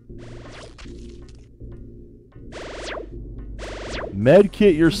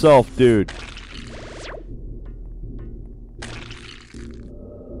 Medkit yourself, dude.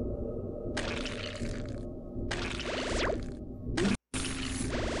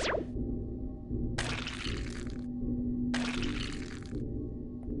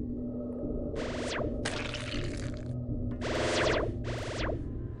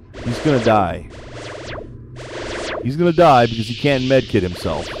 He's gonna die. He's gonna die because he can't medkit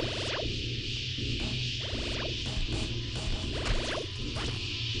himself.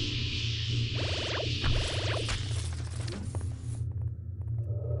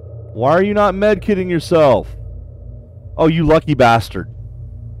 Why are you not medkitting yourself? Oh, you lucky bastard.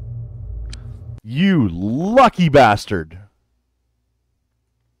 You lucky bastard.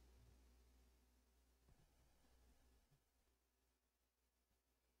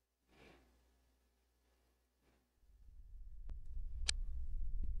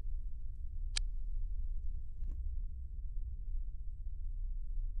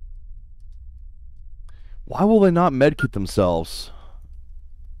 Why will they not medkit themselves?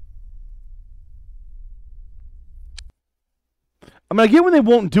 I mean, I get when they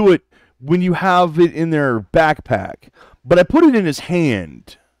won't do it when you have it in their backpack, but I put it in his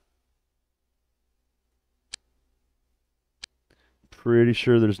hand. Pretty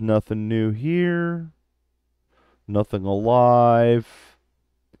sure there's nothing new here. Nothing alive.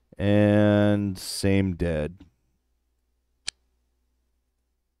 And same dead.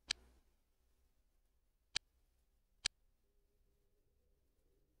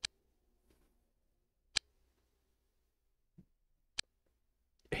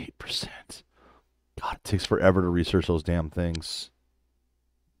 8%. God, it takes forever to research those damn things.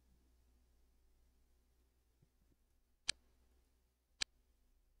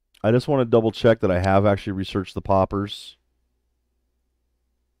 I just want to double check that I have actually researched the poppers.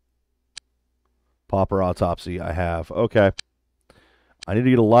 Popper autopsy, I have. Okay. I need to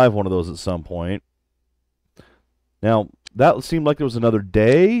get a live one of those at some point. Now, that seemed like there was another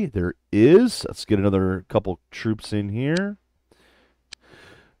day. There is. Let's get another couple troops in here.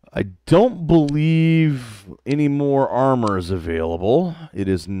 I don't believe any more armor is available. It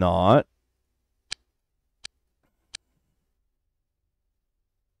is not.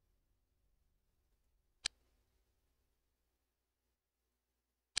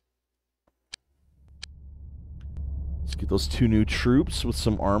 Let's get those 2 new troops with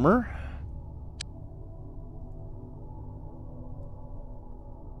some armor.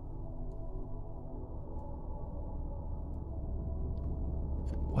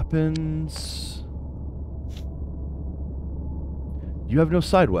 Weapons. You have no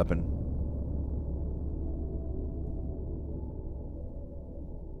side weapon.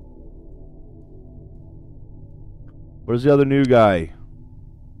 Where's the other new guy?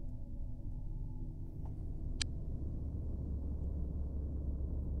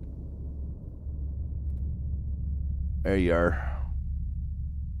 There you are.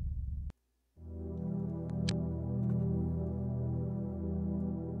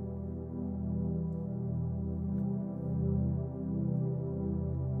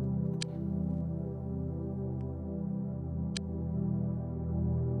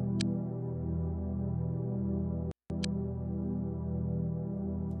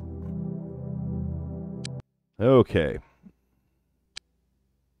 Okay.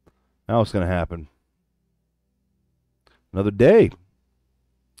 Now what's going to happen? Another day.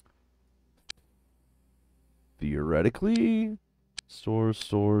 Theoretically. Stores,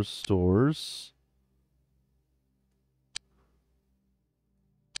 stores, stores.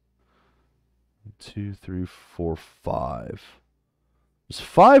 Two, three, four, five. There's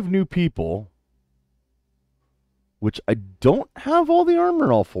 5 new people, which I don't have all the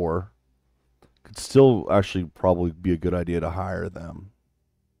armor all for. Could still actually probably be a good idea to hire them.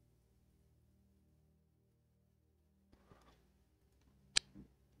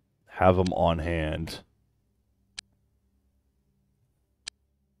 Have them on hand.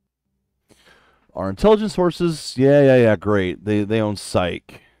 Our intelligence horses, yeah, great. They own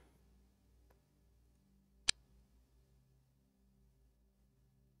psych.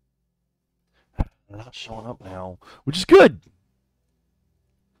 They're not showing up now, which is good.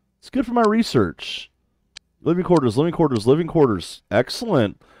 It's good for my research. Living quarters, living quarters, living quarters.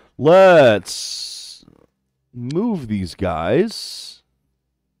 Excellent. Let's move these guys.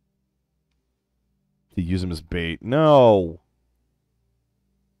 To use them as bait. No.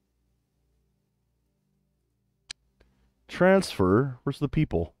 Transfer. Where's the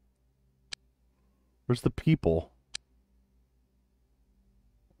people? Where's the people?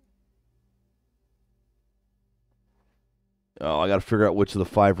 Oh, I got to figure out which of the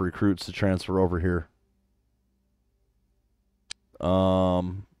 5 recruits to transfer over here.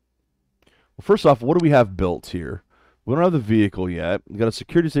 Well, first off, what do we have built here? We don't have the vehicle yet. We got a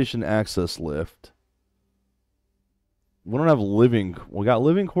security station access lift. We don't have living. We got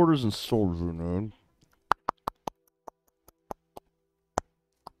living quarters and storage.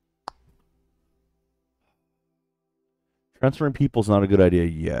 Transferring people's not a good idea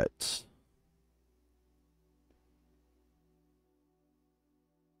yet.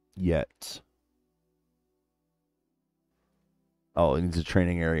 Oh, it needs a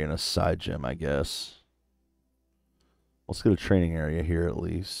training area and a side gym, I guess. Let's get a training area here at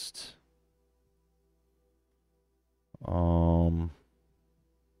least. We'll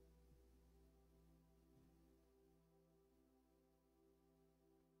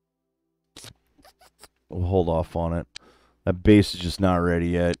hold off on it. That base is just not ready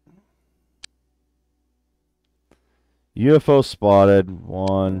yet. UFO spotted.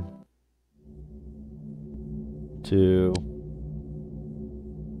 1, 2.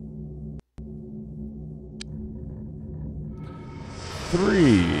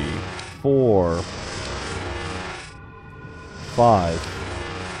 3, 4, 5.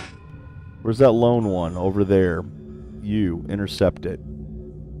 Where's that lone one? Over there. You. Intercept it.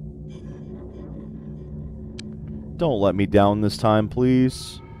 Don't let me down this time,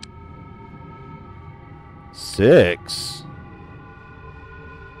 please. 6.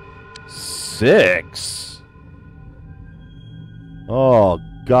 6. Oh,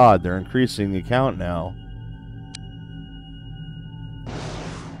 God, they're increasing the account now.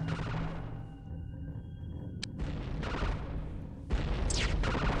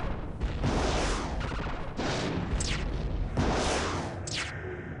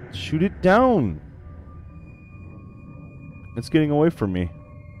 Shoot it down. It's getting away from me.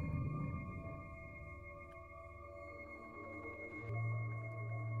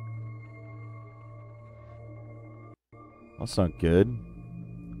 That's not good.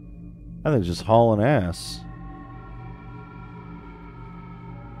 I think it's just hauling ass.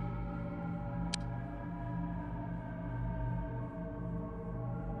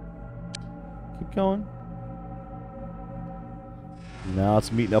 Keep going. Now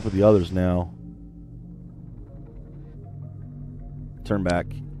it's meeting up with the others now. Turn back.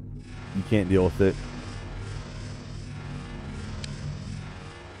 You can't deal with it.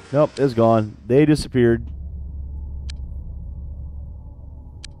 Nope, it's gone. They disappeared.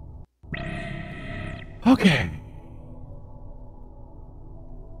 Okay.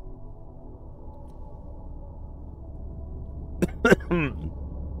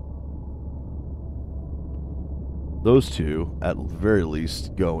 Those two, at the very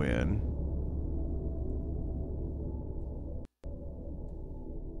least, go in.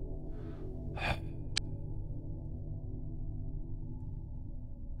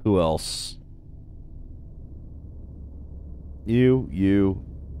 Who else? You.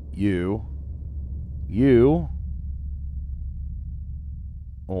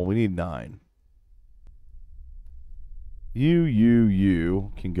 Well, we need 9.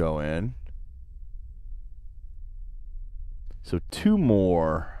 You can go in. So 2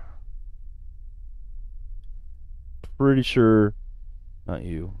 more. Pretty sure, not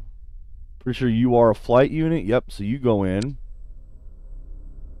you. Pretty sure you are a flight unit. Yep, so you go in.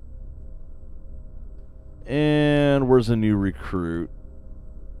 And where's a new recruit?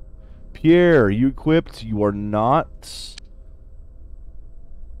 Pierre, are you equipped? You are not.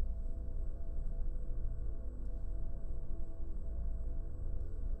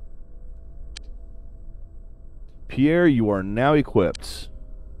 Pierre, you are now equipped.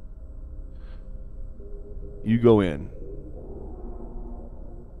 You go in.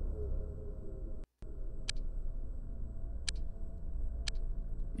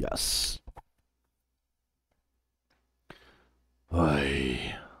 Yes.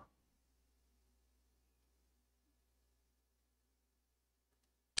 Ay.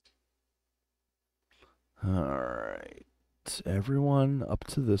 Alright. Everyone up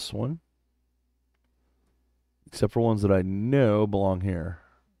to this one. Except for ones that I know belong here.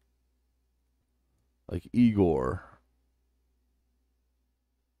 Like Igor.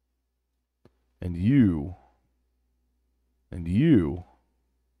 And you. And you.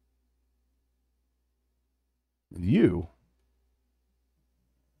 And you.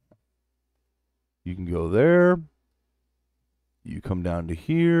 You can go there. You come down to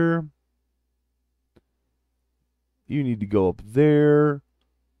here. You need to go up there.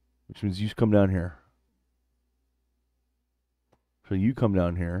 Which means you come down here. So you come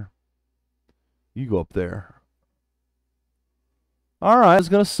down here. You go up there. Alright, it's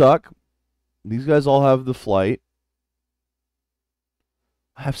going to suck. These guys all have the flight.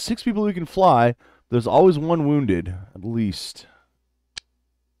 I have 6 people who can fly. There's always 1 wounded, at least.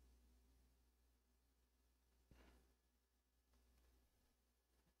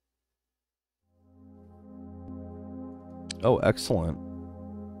 Oh, excellent.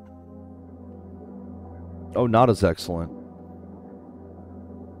 Oh, not as excellent.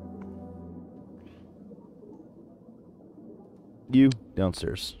 You,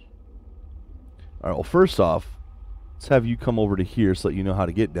 downstairs. Alright, well, first off, let's have you come over to here so that you know how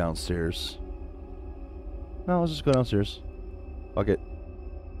to get downstairs. No, let's just go downstairs. Fuck it.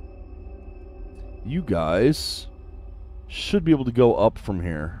 You guys should be able to go up from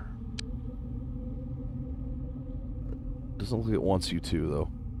here. Doesn't look like it wants you to,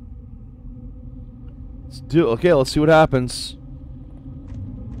 though. Okay, let's see what happens.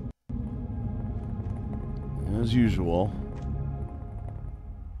 As usual.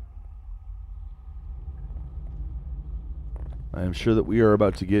 I am sure that we are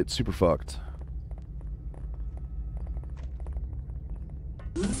about to get super fucked.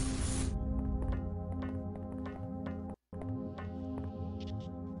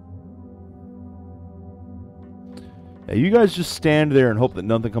 Hey, you guys just stand there and hope that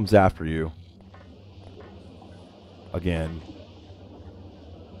nothing comes after you. Again.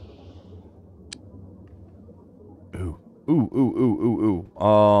 Ooh.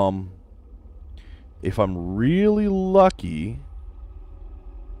 If I'm really lucky,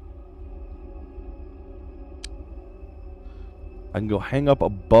 I can go hang up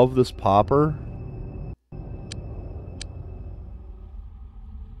above this popper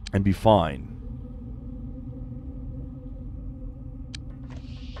and be fine.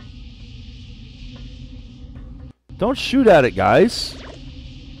 Don't shoot at it, guys.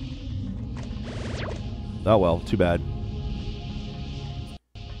 Oh well, too bad.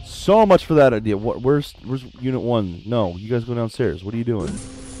 So much for that idea. Where's Unit 1? No, you guys go downstairs. What are you doing?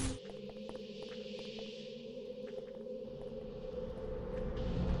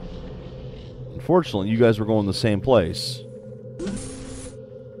 Unfortunately, you guys were going the same place.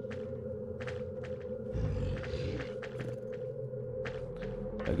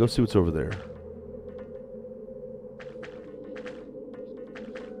 Yeah, go see what's over there.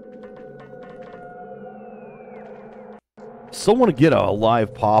 Still want to get a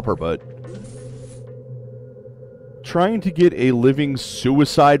live popper, but trying to get a living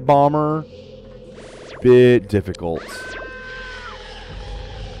suicide bomber, bit difficult.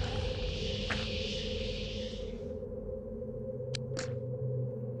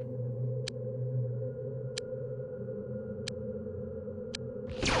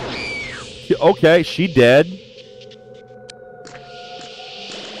 Okay, she dead.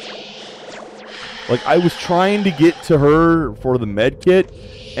 Like, I was trying to get to her for the med kit,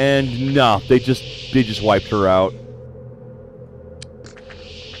 and nah, they just wiped her out.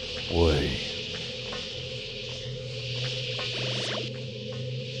 Boy.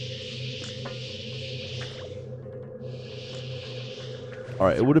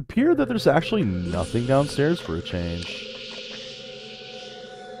 Alright, it would appear that there's actually nothing downstairs for a change.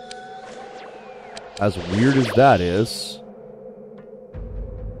 As weird as that is.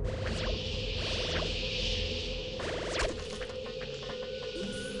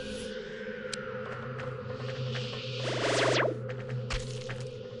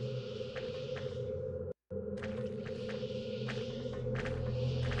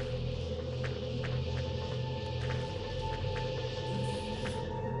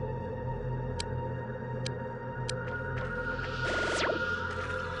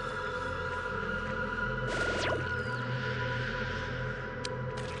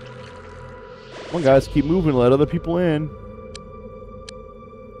 Come on, guys, keep moving. Let other people in.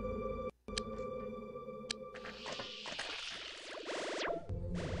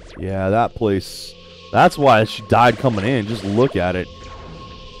 Yeah, that place. That's why she died coming in. Just look at it.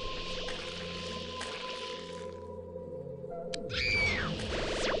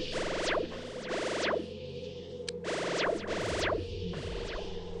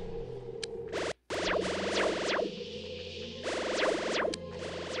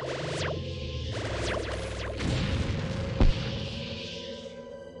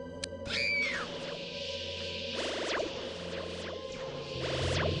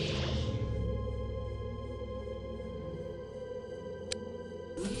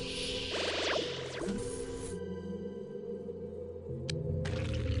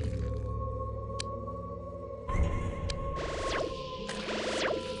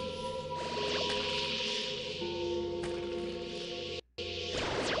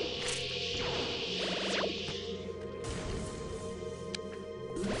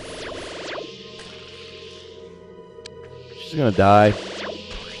 She's gonna die.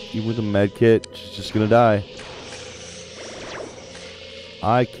 Even with a med kit, she's just gonna die.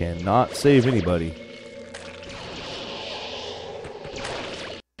 I cannot save anybody.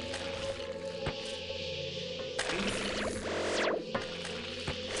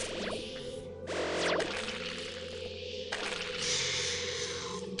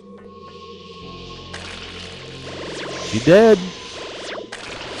 She dead.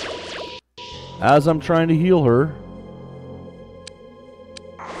 As I'm trying to heal her.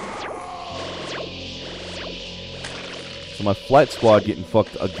 So my flight squad getting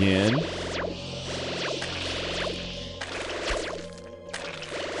fucked again.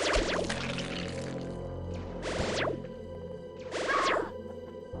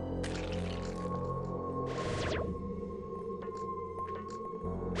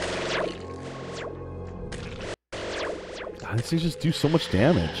 God, these things just do so much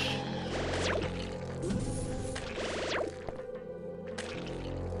damage.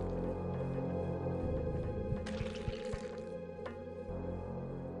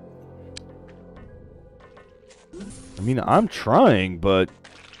 I mean, I'm trying, but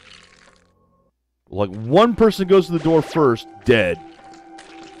like one person goes to the door first, dead.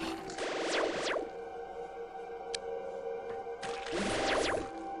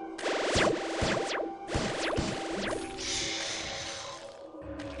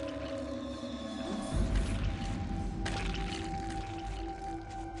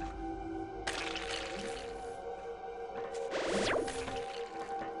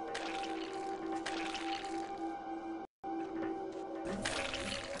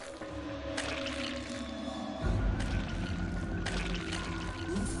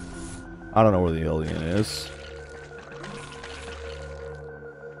 I don't know where the alien is.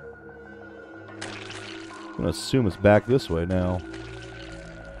 I'm going to assume it's back this way now.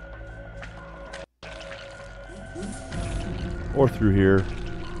 Or through here.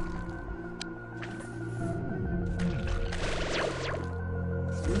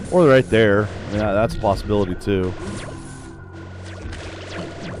 Or right there. Yeah, that's a possibility too.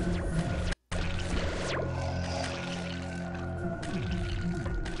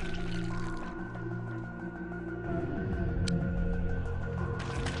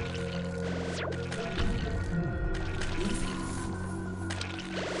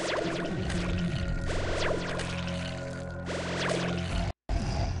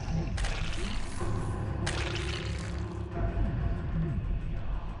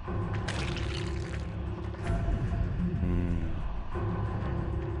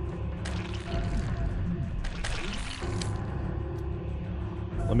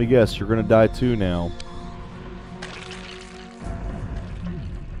 Let me guess, you're gonna die too now.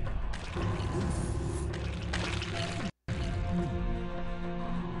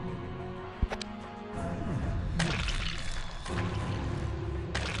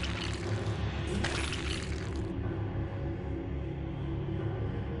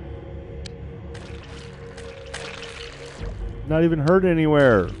 Not even hurt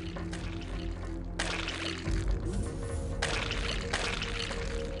anywhere.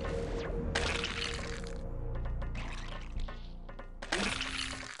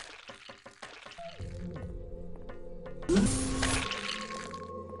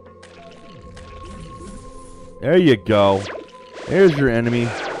 There you go. There's your enemy.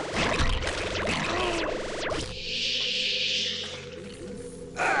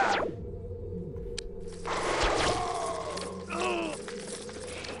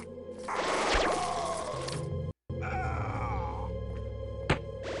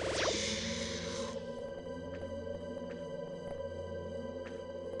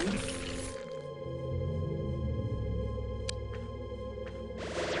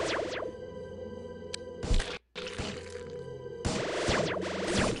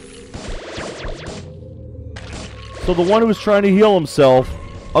 So the one who was trying to heal himself,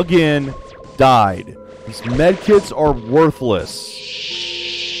 again, died. These medkits are worthless.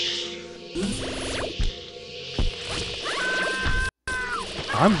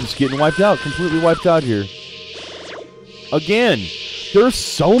 I'm just getting wiped out, completely wiped out here. Again, there's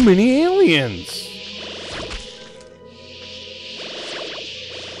so many aliens.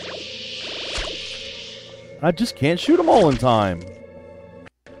 I just can't shoot them all in time.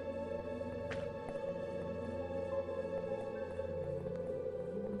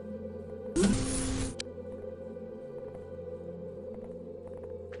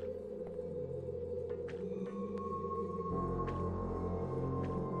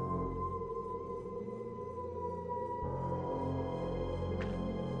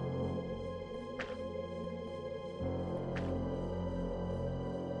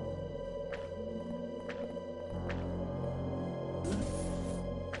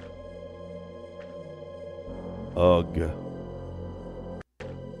 Ugh.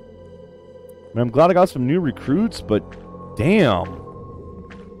 I mean, I'm glad I got some new recruits, but damn.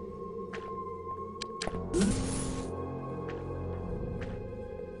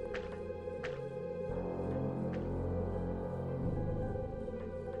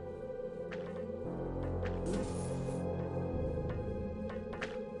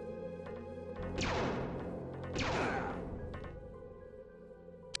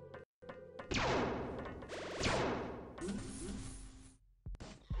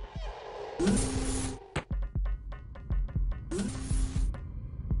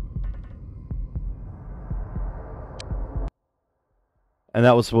 And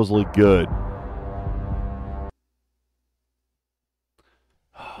that was supposedly good.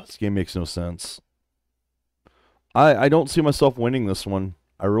 This game makes no sense. I don't see myself winning this one.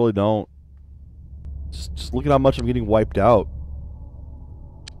 I really don't. Just look at how much I'm getting wiped out.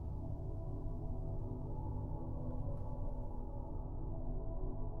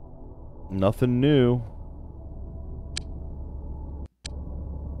 Nothing new.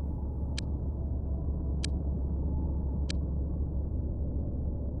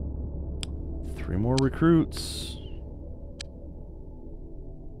 Three more recruits.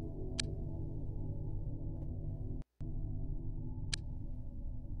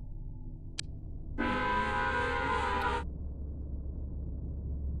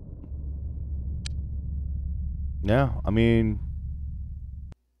 Yeah, I mean,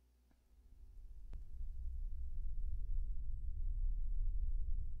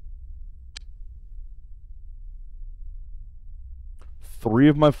 three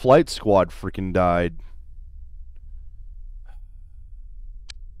of my flight squad freaking died.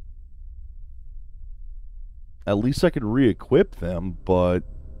 At least I could re-equip them, but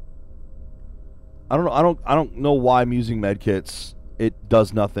I don't know. I don't know why I'm using medkits. It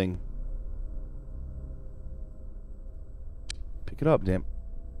does nothing. Pick it up, damn.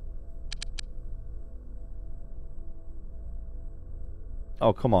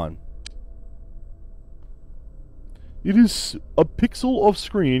 Oh, come on. It is a pixel of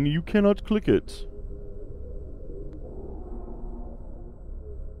screen. You cannot click it.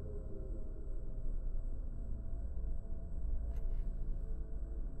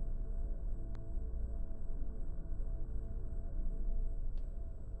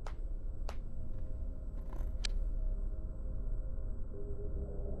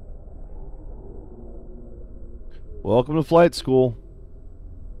 Welcome to flight school.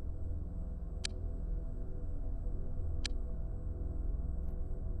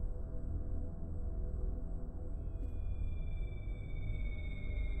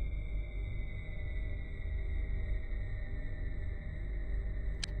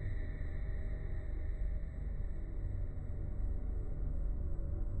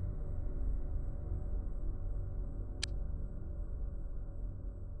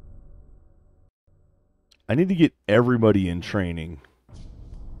 I need to get everybody in training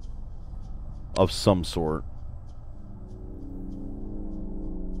of some sort.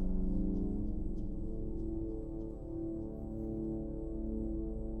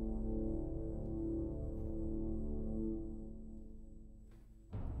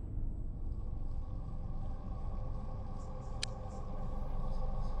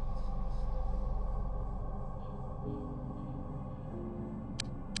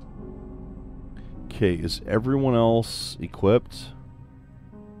 Okay, is everyone else equipped?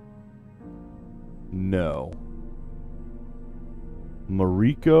 No.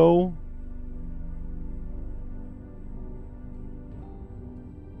 Mariko?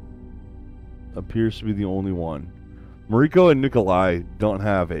 Appears to be the only one. Mariko and Nikolai don't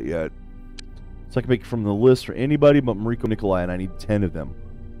have it yet. So I can make it from the list for anybody but Mariko and Nikolai, and I need 10 of them.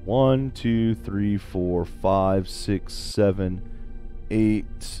 1, 2, 3, 4, 5, 6, 7,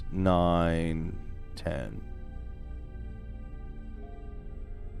 8, 9, 10.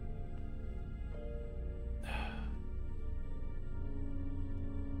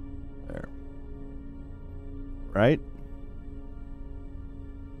 There. Right?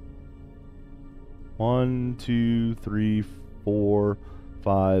 1, 2, 3, 4,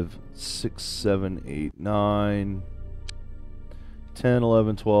 5, 6, 7, 8, 9, 10,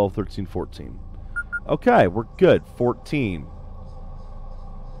 11, 12, 13, 14. Okay, we're good. 14.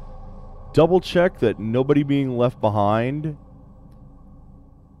 Double check that nobody being left behind.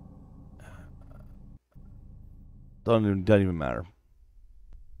 Doesn't even matter.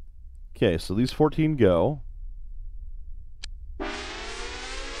 Okay, so these 14 go.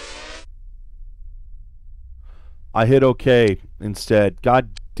 I hit OK instead.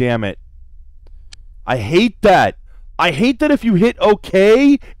 God damn it. I hate that. I hate that if you hit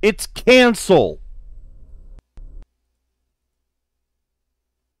OK, it's cancel.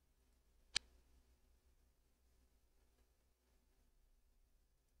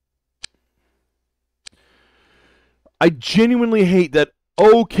 I genuinely hate that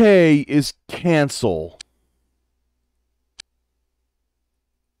OK is cancel.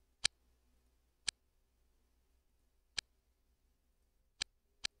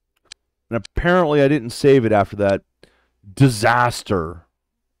 And apparently I didn't save it after that disaster.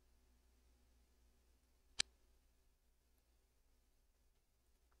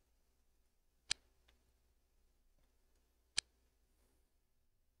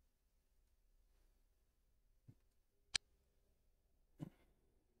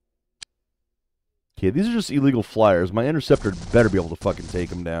 Okay, these are just illegal flyers. My interceptor better be able to fucking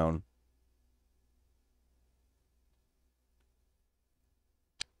take them down.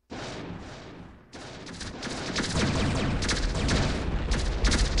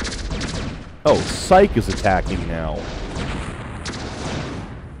 Oh, Psych is attacking now.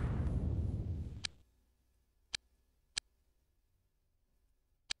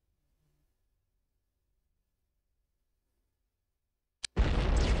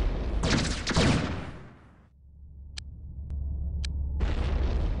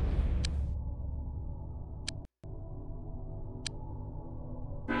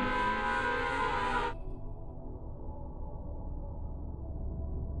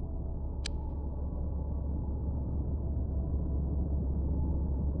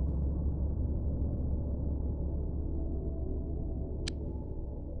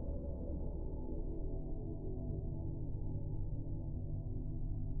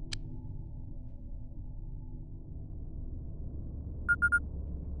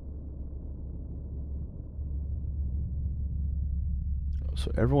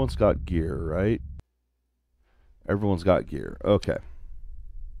 So everyone's got gear, right? Everyone's got gear. Okay.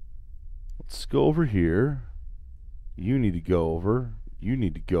 Let's go over here. You need to go over. You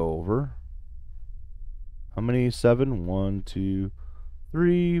need to go over. How many? 7? 1, 2,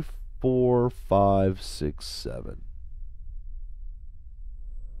 3, 4, 5, 6, 7.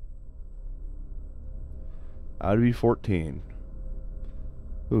 I'd be 14.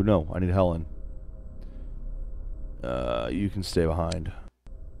 Ooh, no, I need Helen. You can stay behind.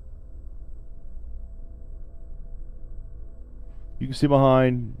 You can stay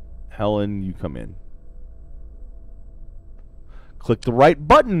behind. Helen, you come in. Click the right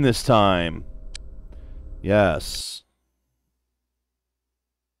button this time. Yes.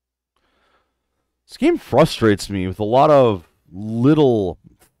 This game frustrates me with a lot of little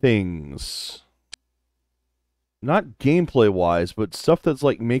things. Not gameplay-wise, but stuff that's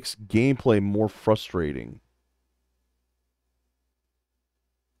like makes gameplay more frustrating.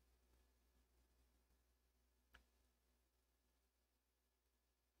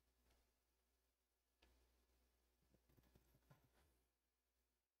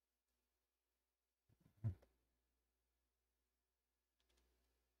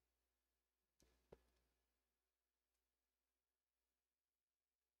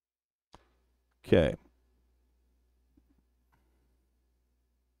 Okay.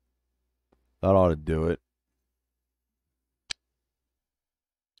 That ought to do it.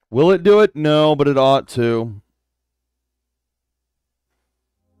 Will it do it? No, but it ought to.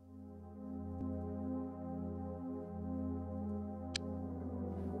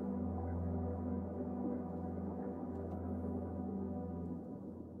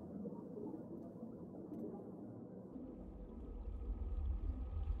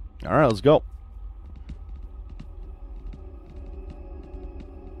 All right, let's go.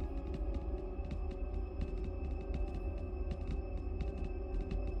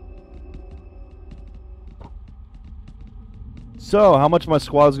 So, how much of my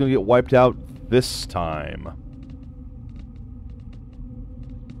squad is going to get wiped out this time?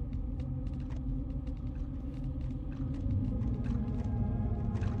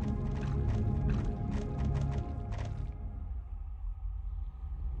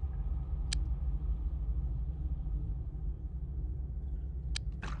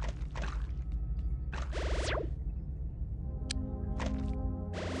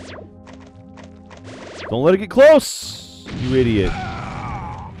 Don't let it get close, you idiot.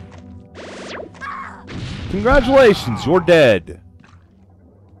 Congratulations, you're dead.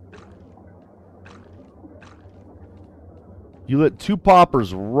 You let 2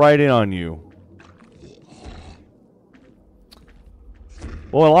 poppers right in on you.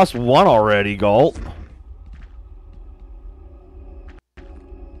 Well, I lost 1 already, Galt.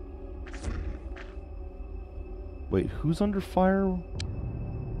 Wait, who's under fire?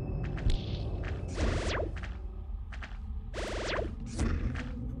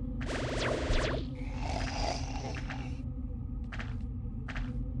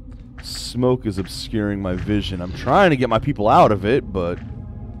 Smoke is obscuring my vision. I'm trying to get my people out of it, but...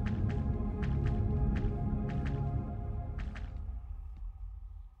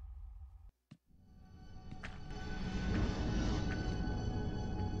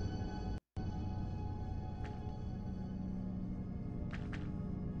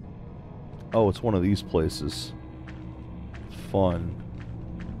 Oh, it's one of these places. Fun.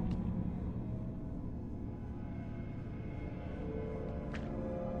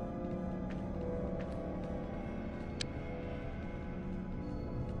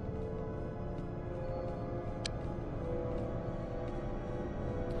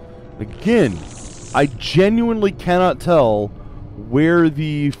 Again, I genuinely cannot tell where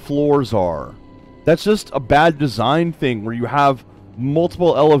the floors are. That's just a bad design thing where you have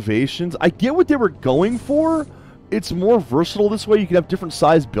multiple elevations. I get what they were going for. It's more versatile this way. You can have different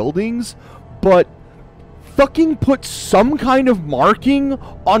size buildings, but fucking put some kind of marking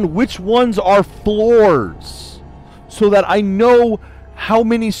on which ones are floors so that I know how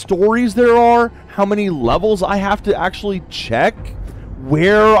many stories there are, how many levels I have to actually check,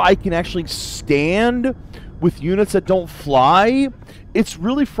 where I can actually stand with units that don't fly. It's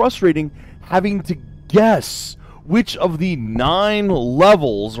really frustrating having to guess which of the 9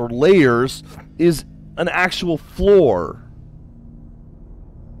 levels or layers is an actual floor.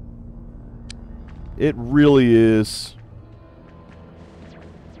 It really is.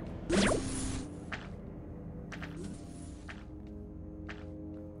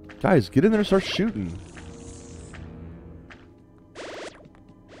 Guys, get in there and start shooting.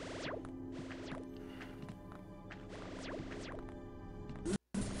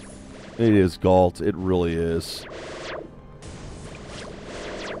 It is, Galt. It really is.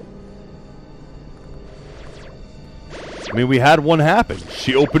 I mean, we had one happen.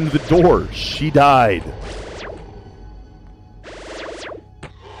 She opened the door. She died.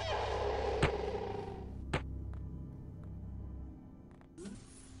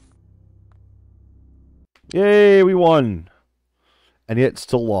 Yay, we won. And yet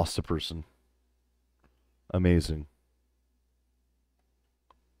still lost a person. Amazing.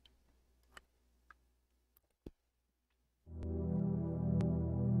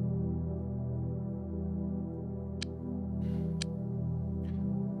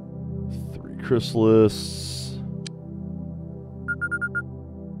 Chrysalis.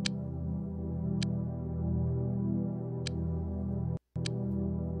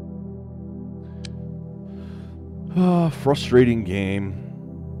 Frustrating game.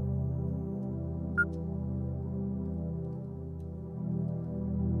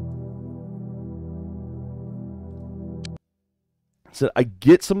 So I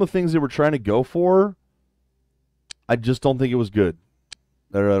get some of the things they were trying to go for. I just don't think it was good.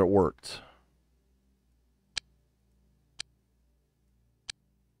 That it worked.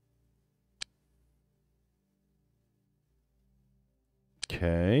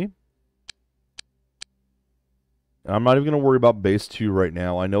 Okay. I'm not even going to worry about base 2 right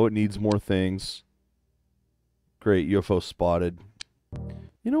now. I know it needs more things. Great, UFO spotted.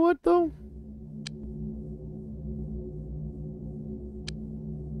 You know what, though?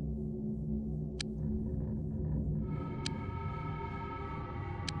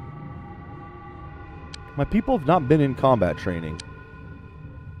 My people have not been in combat training.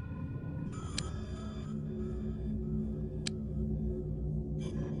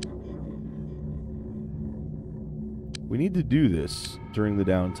 We need to do this during the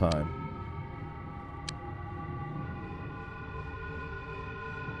downtime.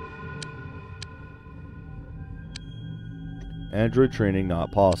 Android training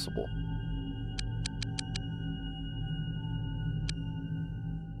not possible.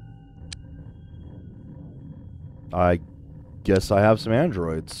 I guess I have some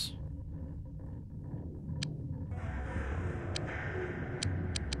androids.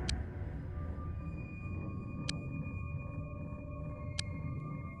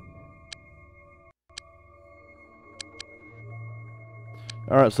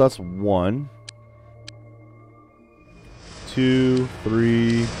 Alright, so that's 1, 2,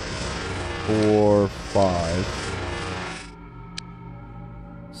 3, 4, 5,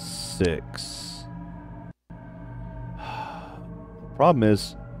 6. Problem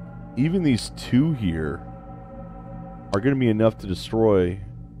is, even these 2 here are going to be enough to destroy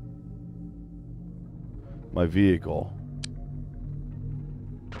my vehicle.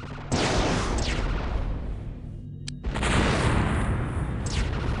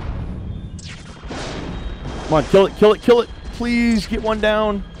 Come on, kill it, kill it, kill it. Please get one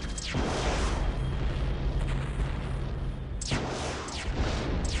down.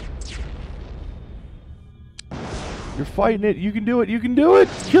 You're fighting it. You can do it. You can do it.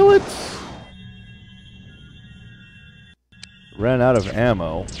 Kill it. Ran out of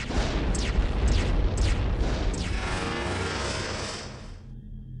ammo.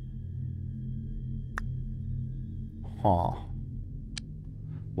 Huh.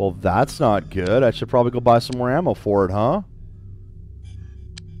 Well, that's not good. I should probably go buy some more ammo for it, huh?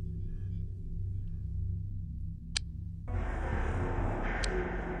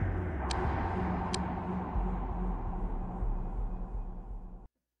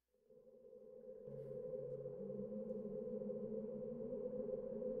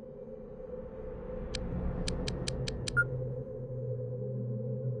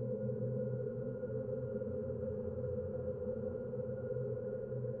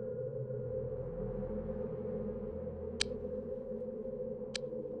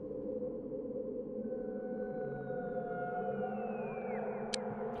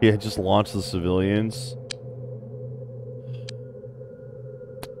 Yeah, just launch the civilians.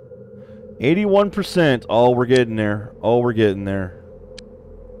 81%. Oh, we're getting there. Oh, we're getting there.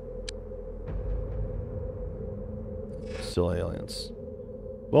 Still aliens.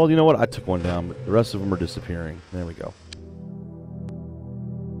 Well, you know what? I took one down, but the rest of them are disappearing. There we go.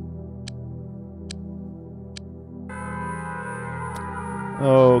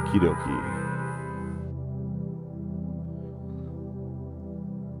 Okie dokie.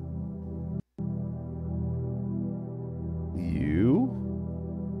 You.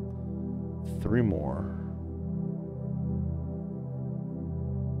 3 more.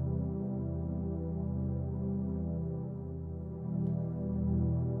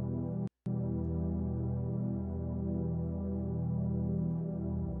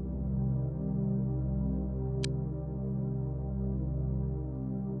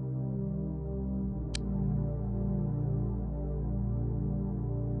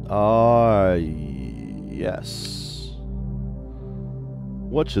 Yes.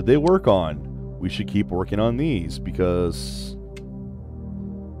 What should they work on? We should keep working on these because...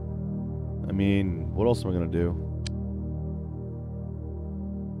 I mean, what else am I going to do?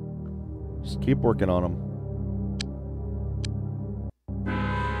 Just keep working on them.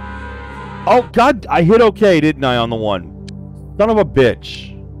 Oh, God, I hit okay, didn't I, on the one? Son of a bitch.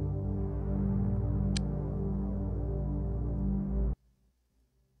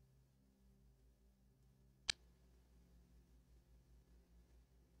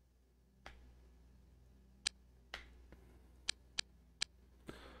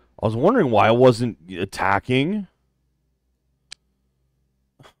 I was wondering why I wasn't attacking.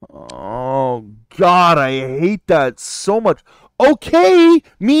 Oh, God, I hate that so much. Okay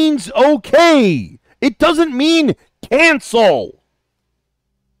means okay. It doesn't mean cancel.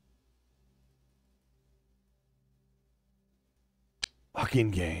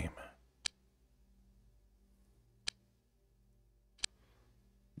 Fucking game.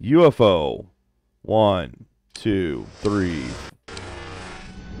 UFO. 1, 2, 3,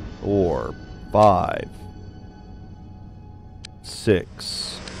 4, 5,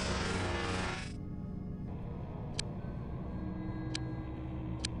 6.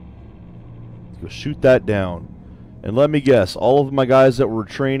 Let's go shoot that down. And let me guess, all of my guys that were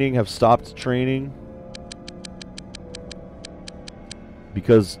training have stopped training.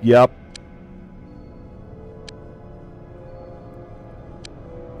 Because, yep.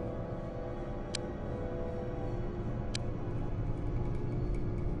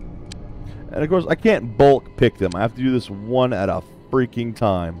 And of course, I can't bulk pick them. I have to do this one at a freaking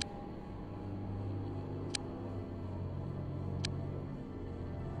time.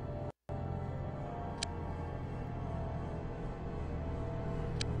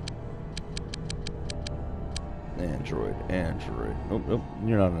 Android. Nope, nope.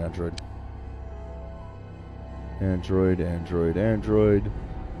 You're not an android.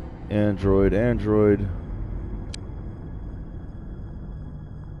 Android.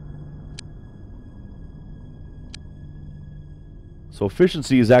 So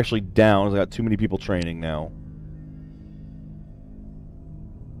efficiency is actually down. I got too many people training now.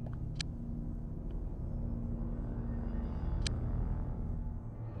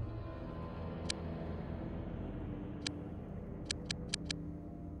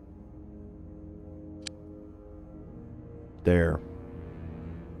 There.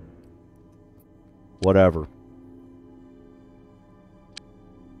 Whatever.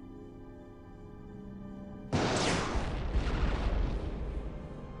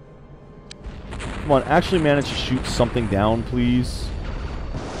 Come on, actually manage to shoot something down, please.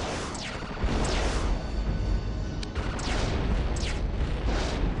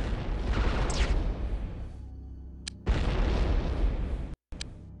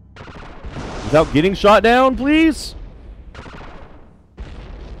 Without getting shot down, please?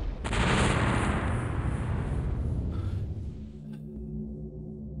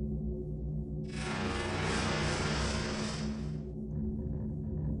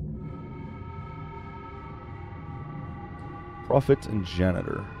 Prophet and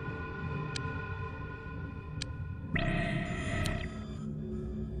Janitor.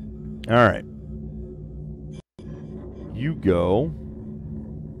 Alright. You go.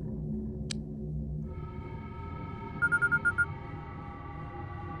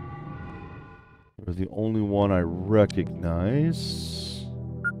 You're the only one I recognize.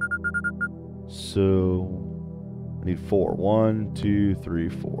 So I need 4. 1, 2, 3,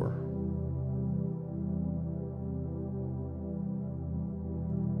 4.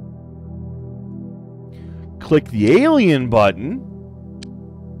 Click the alien button.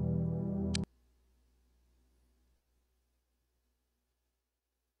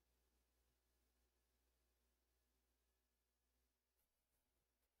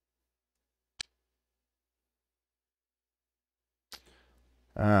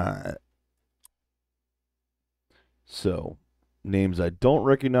 So, names I don't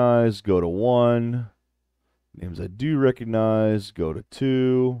recognize, go to 1. Names I do recognize, go to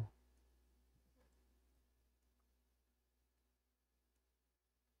 2.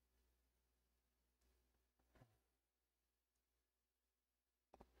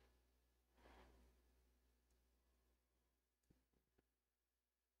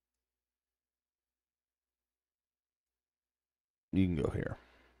 You can go here.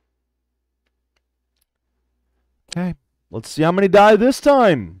 Okay, let's see how many die this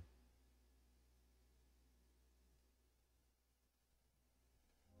time.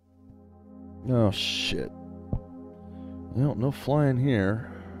 Oh, shit. Well, no flying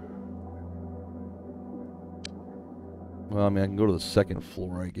here. Well, I mean, I can go to the second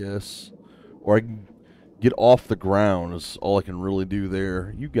floor, I guess. Or I can get off the ground is all I can really do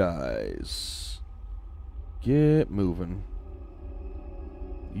there. You guys, get moving.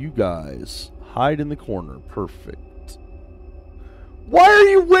 You guys, hide in the corner. Perfect. Why are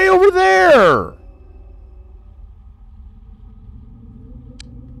you way over there?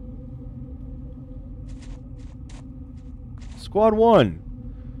 Squad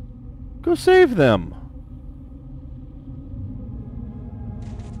 1, go save them.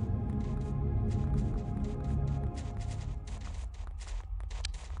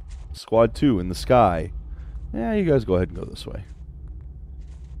 Squad 2 in the sky. Yeah, you guys go ahead and go this way.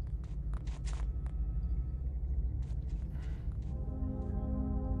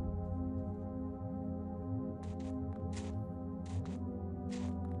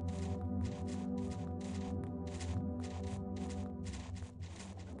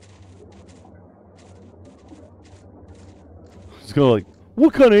 It's kind of like,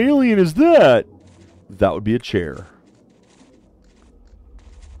 what kind of alien is that? That would be a chair.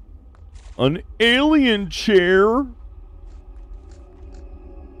 An alien chair?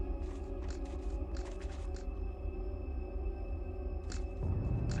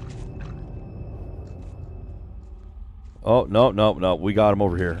 Oh, no, no, no. We got him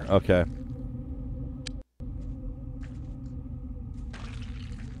over here. Okay.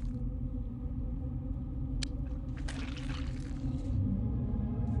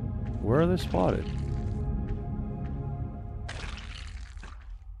 Where are they spotted?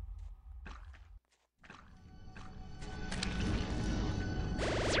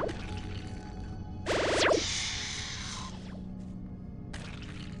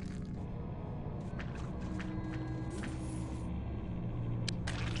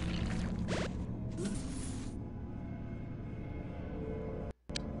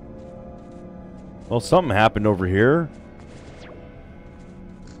 Well, something happened over here.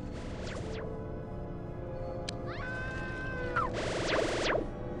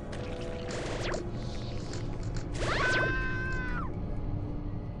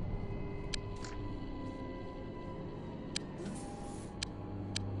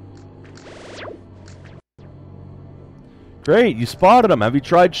 Great, you spotted them. Have you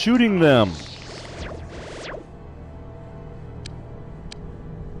tried shooting them?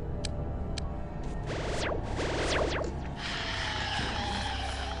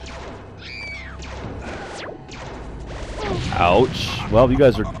 Ouch. Well, you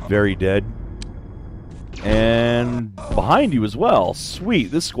guys are very dead. And behind you as well. Sweet,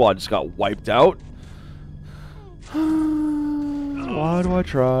 this squad just got wiped out. Why do I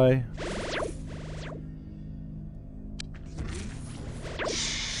try?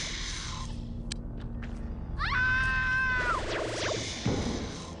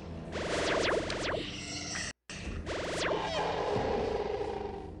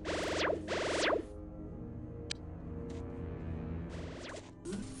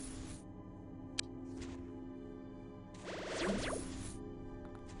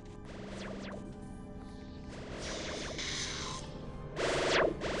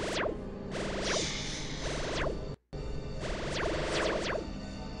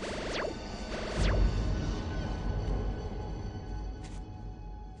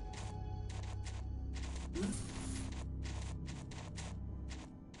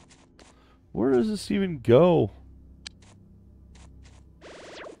 Where does this even go?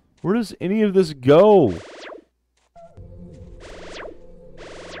 Where does any of this go?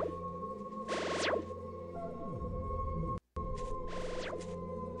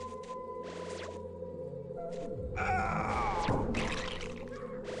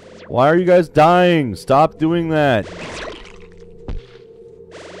 Why are you guys dying? Stop doing that.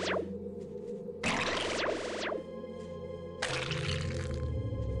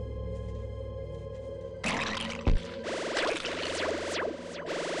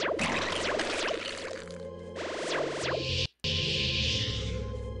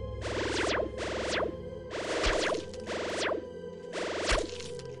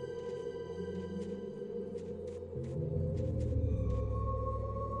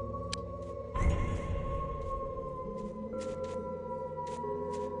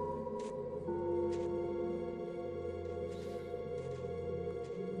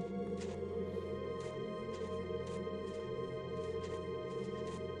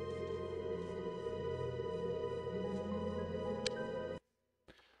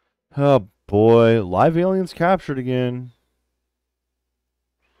 Oh boy, live aliens captured again.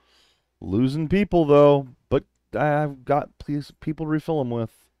 Losing people though, but I've got people to refill them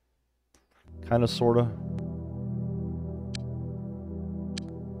with. Kind of, sorta.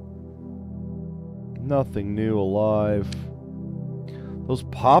 Nothing new alive. Those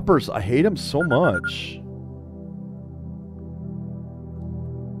poppers, I hate them so much.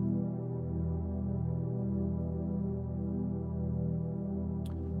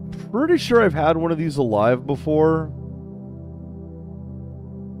 Pretty sure I've had one of these alive before.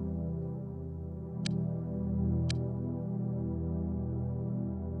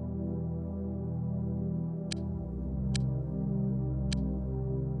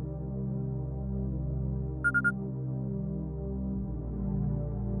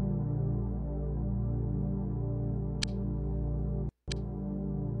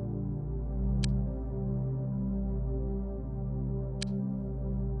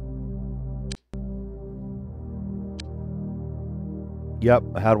 Yep,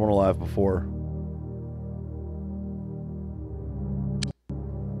 I had one alive before.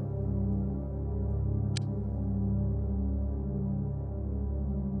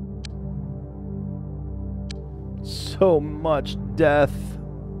 So much death.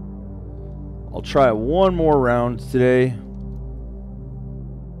 I'll try one more round today.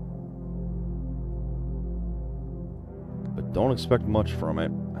 But don't expect much from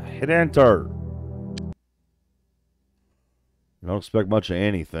it. Hit enter. Don't expect much of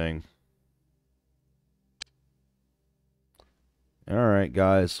anything. Alright,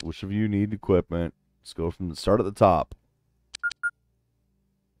 guys. Which of you need equipment? Let's go from the start at the top.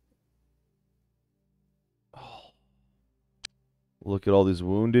 Oh. Look at all these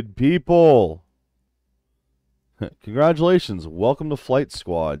wounded people. Congratulations. Welcome to Flight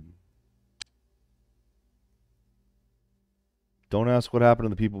Squad. Don't ask what happened to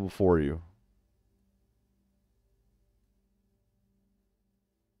the people before you.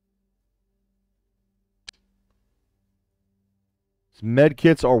 Med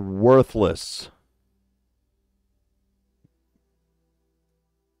kits are worthless.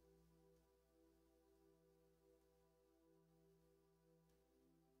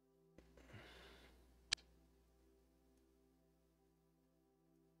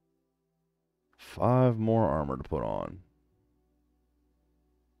 Five more armor to put on.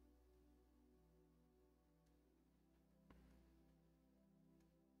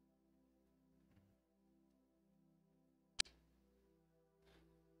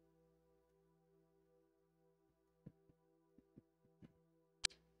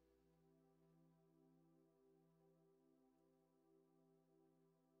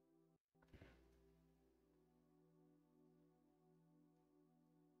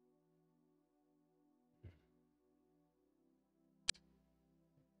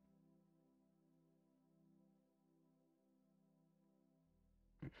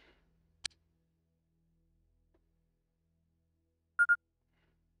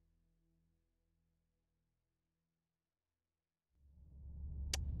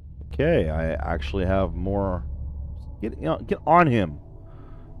 Okay, I actually have more. Get on him.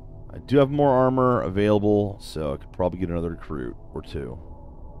 I do have more armor available, so I could probably get another recruit or two.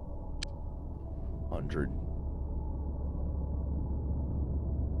 100.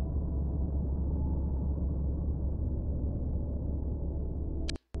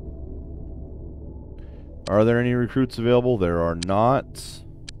 Are there any recruits available? There are not.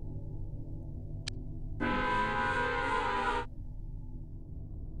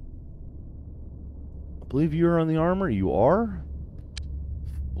 I believe you are on the armor. You are?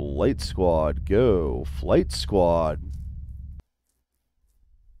 Flight Squad, go. Flight Squad.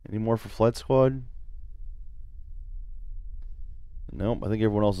 Any more for Flight Squad? Nope, I think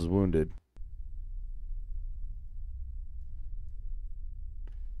everyone else is wounded.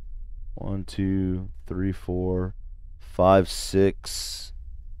 1, 2, 3, 4, 5, 6,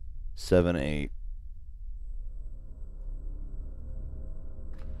 7, 8.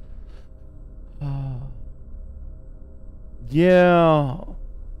 Yeah.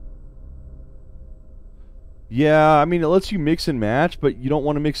 Yeah, I mean, it lets you mix and match, but you don't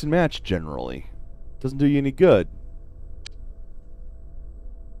want to mix and match generally. Doesn't do you any good.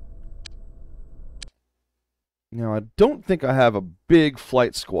 Now, I don't think I have a big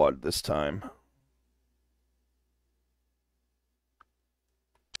Flight Squad this time.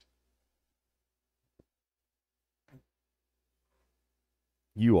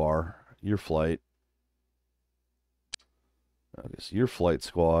 You are. Your flight. Okay, so your Flight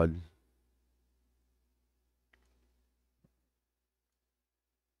Squad.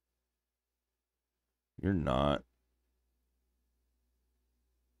 You're not.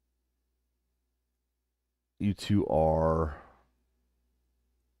 You two are.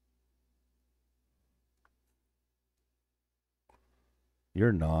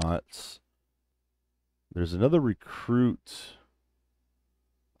 You're not. There's another recruit,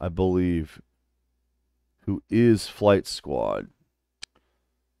 I believe. who is Flight Squad.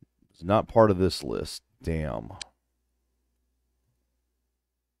 It's not part of this list. Damn.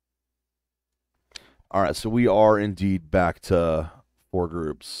 Alright, so we are indeed back to 4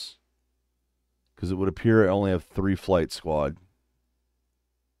 groups. Because it would appear I only have 3 Flight Squad.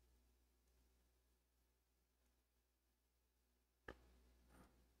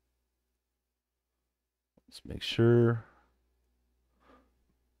 Let's make sure.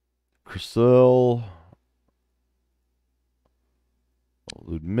 Crystal.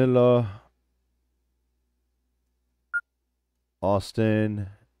 Ludmilla. Austin.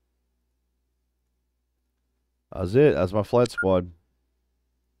 That's it. That's my Flight Squad.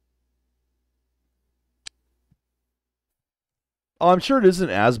 Oh, I'm sure it isn't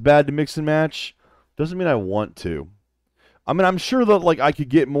as bad to mix and match. Doesn't mean I want to. I mean, I'm sure that like I could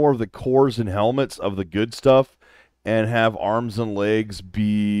get more of the cores and helmets of the good stuff and have arms and legs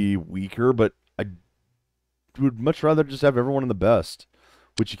be weaker, but I would much rather just have everyone in the best,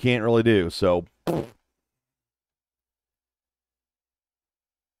 which you can't really do. So all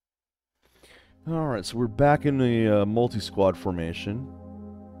right, so we're back in the multi-squad formation.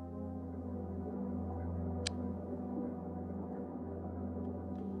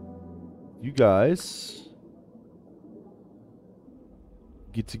 You guys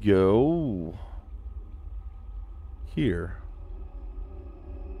get to go here.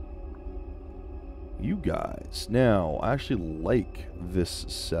 You guys. Now, I actually like this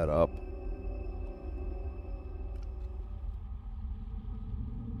setup.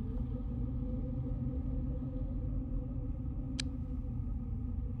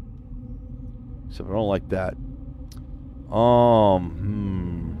 Except I don't like that.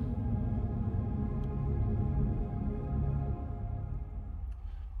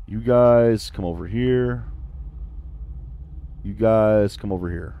 You guys come over here. You guys come over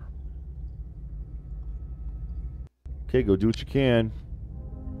here. Okay, go do what you can.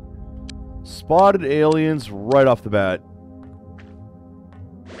 Spotted aliens right off the bat.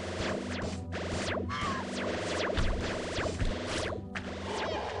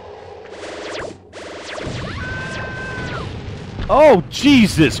 Oh,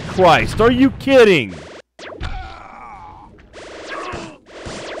 Jesus Christ. Are you kidding?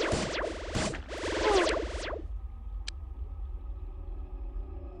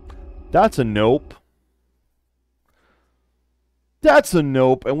 That's a nope. That's a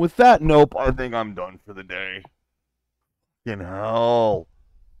nope. And with that nope, I think I'm done for the day. In hell.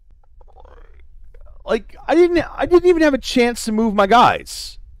 Like, I didn't even have a chance to move my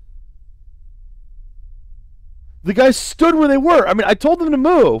guys. The guys stood where they were. I mean, I told them to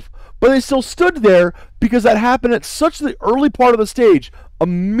move, but they still stood there because that happened at such the early part of the stage.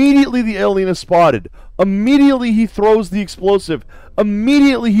 Immediately the alien is spotted. Immediately he throws the explosive.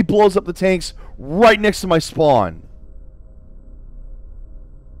 Immediately he blows up the tanks right next to my spawn.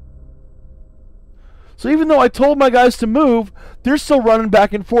 So even though I told my guys to move, they're still running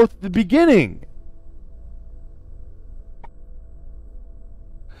back and forth at the beginning.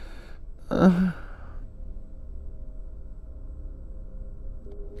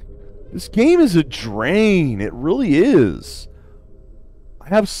 This game is a drain. It really is. I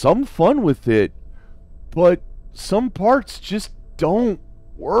have some fun with it, but some parts just don't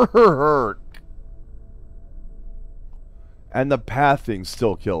work. And the pathing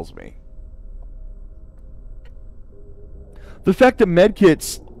still kills me. The fact that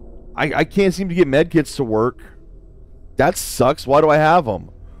medkits, I can't seem to get medkits to work. That sucks. Why do I have them?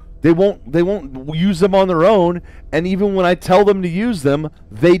 They won't use them on their own, and even when I tell them to use them,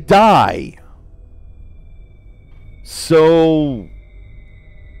 they die. So,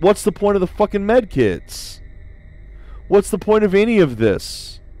 what's the point of the fucking medkits? What's the point of any of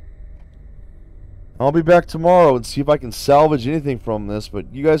this? I'll be back tomorrow and see if I can salvage anything from this,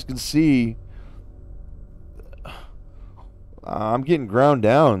 but you guys can see I'm getting ground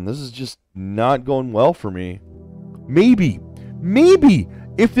down. This is just not going well for me. Maybe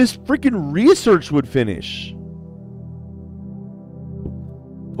if this freaking research would finish.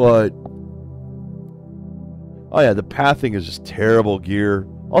 But oh yeah, the pathing is just terrible gear.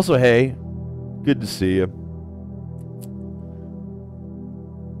 Also, hey, good to see you.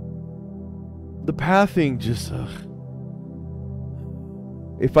 The pathing just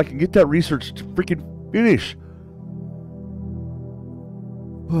if I can get that research to freaking finish.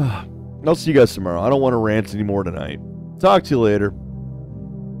 I'll see you guys tomorrow. I don't want to rant anymore tonight. Talk to you later.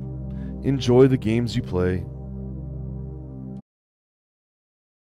 Enjoy the games you play.